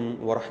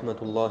عليكم ورحمة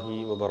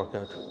الله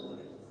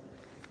وبركاته.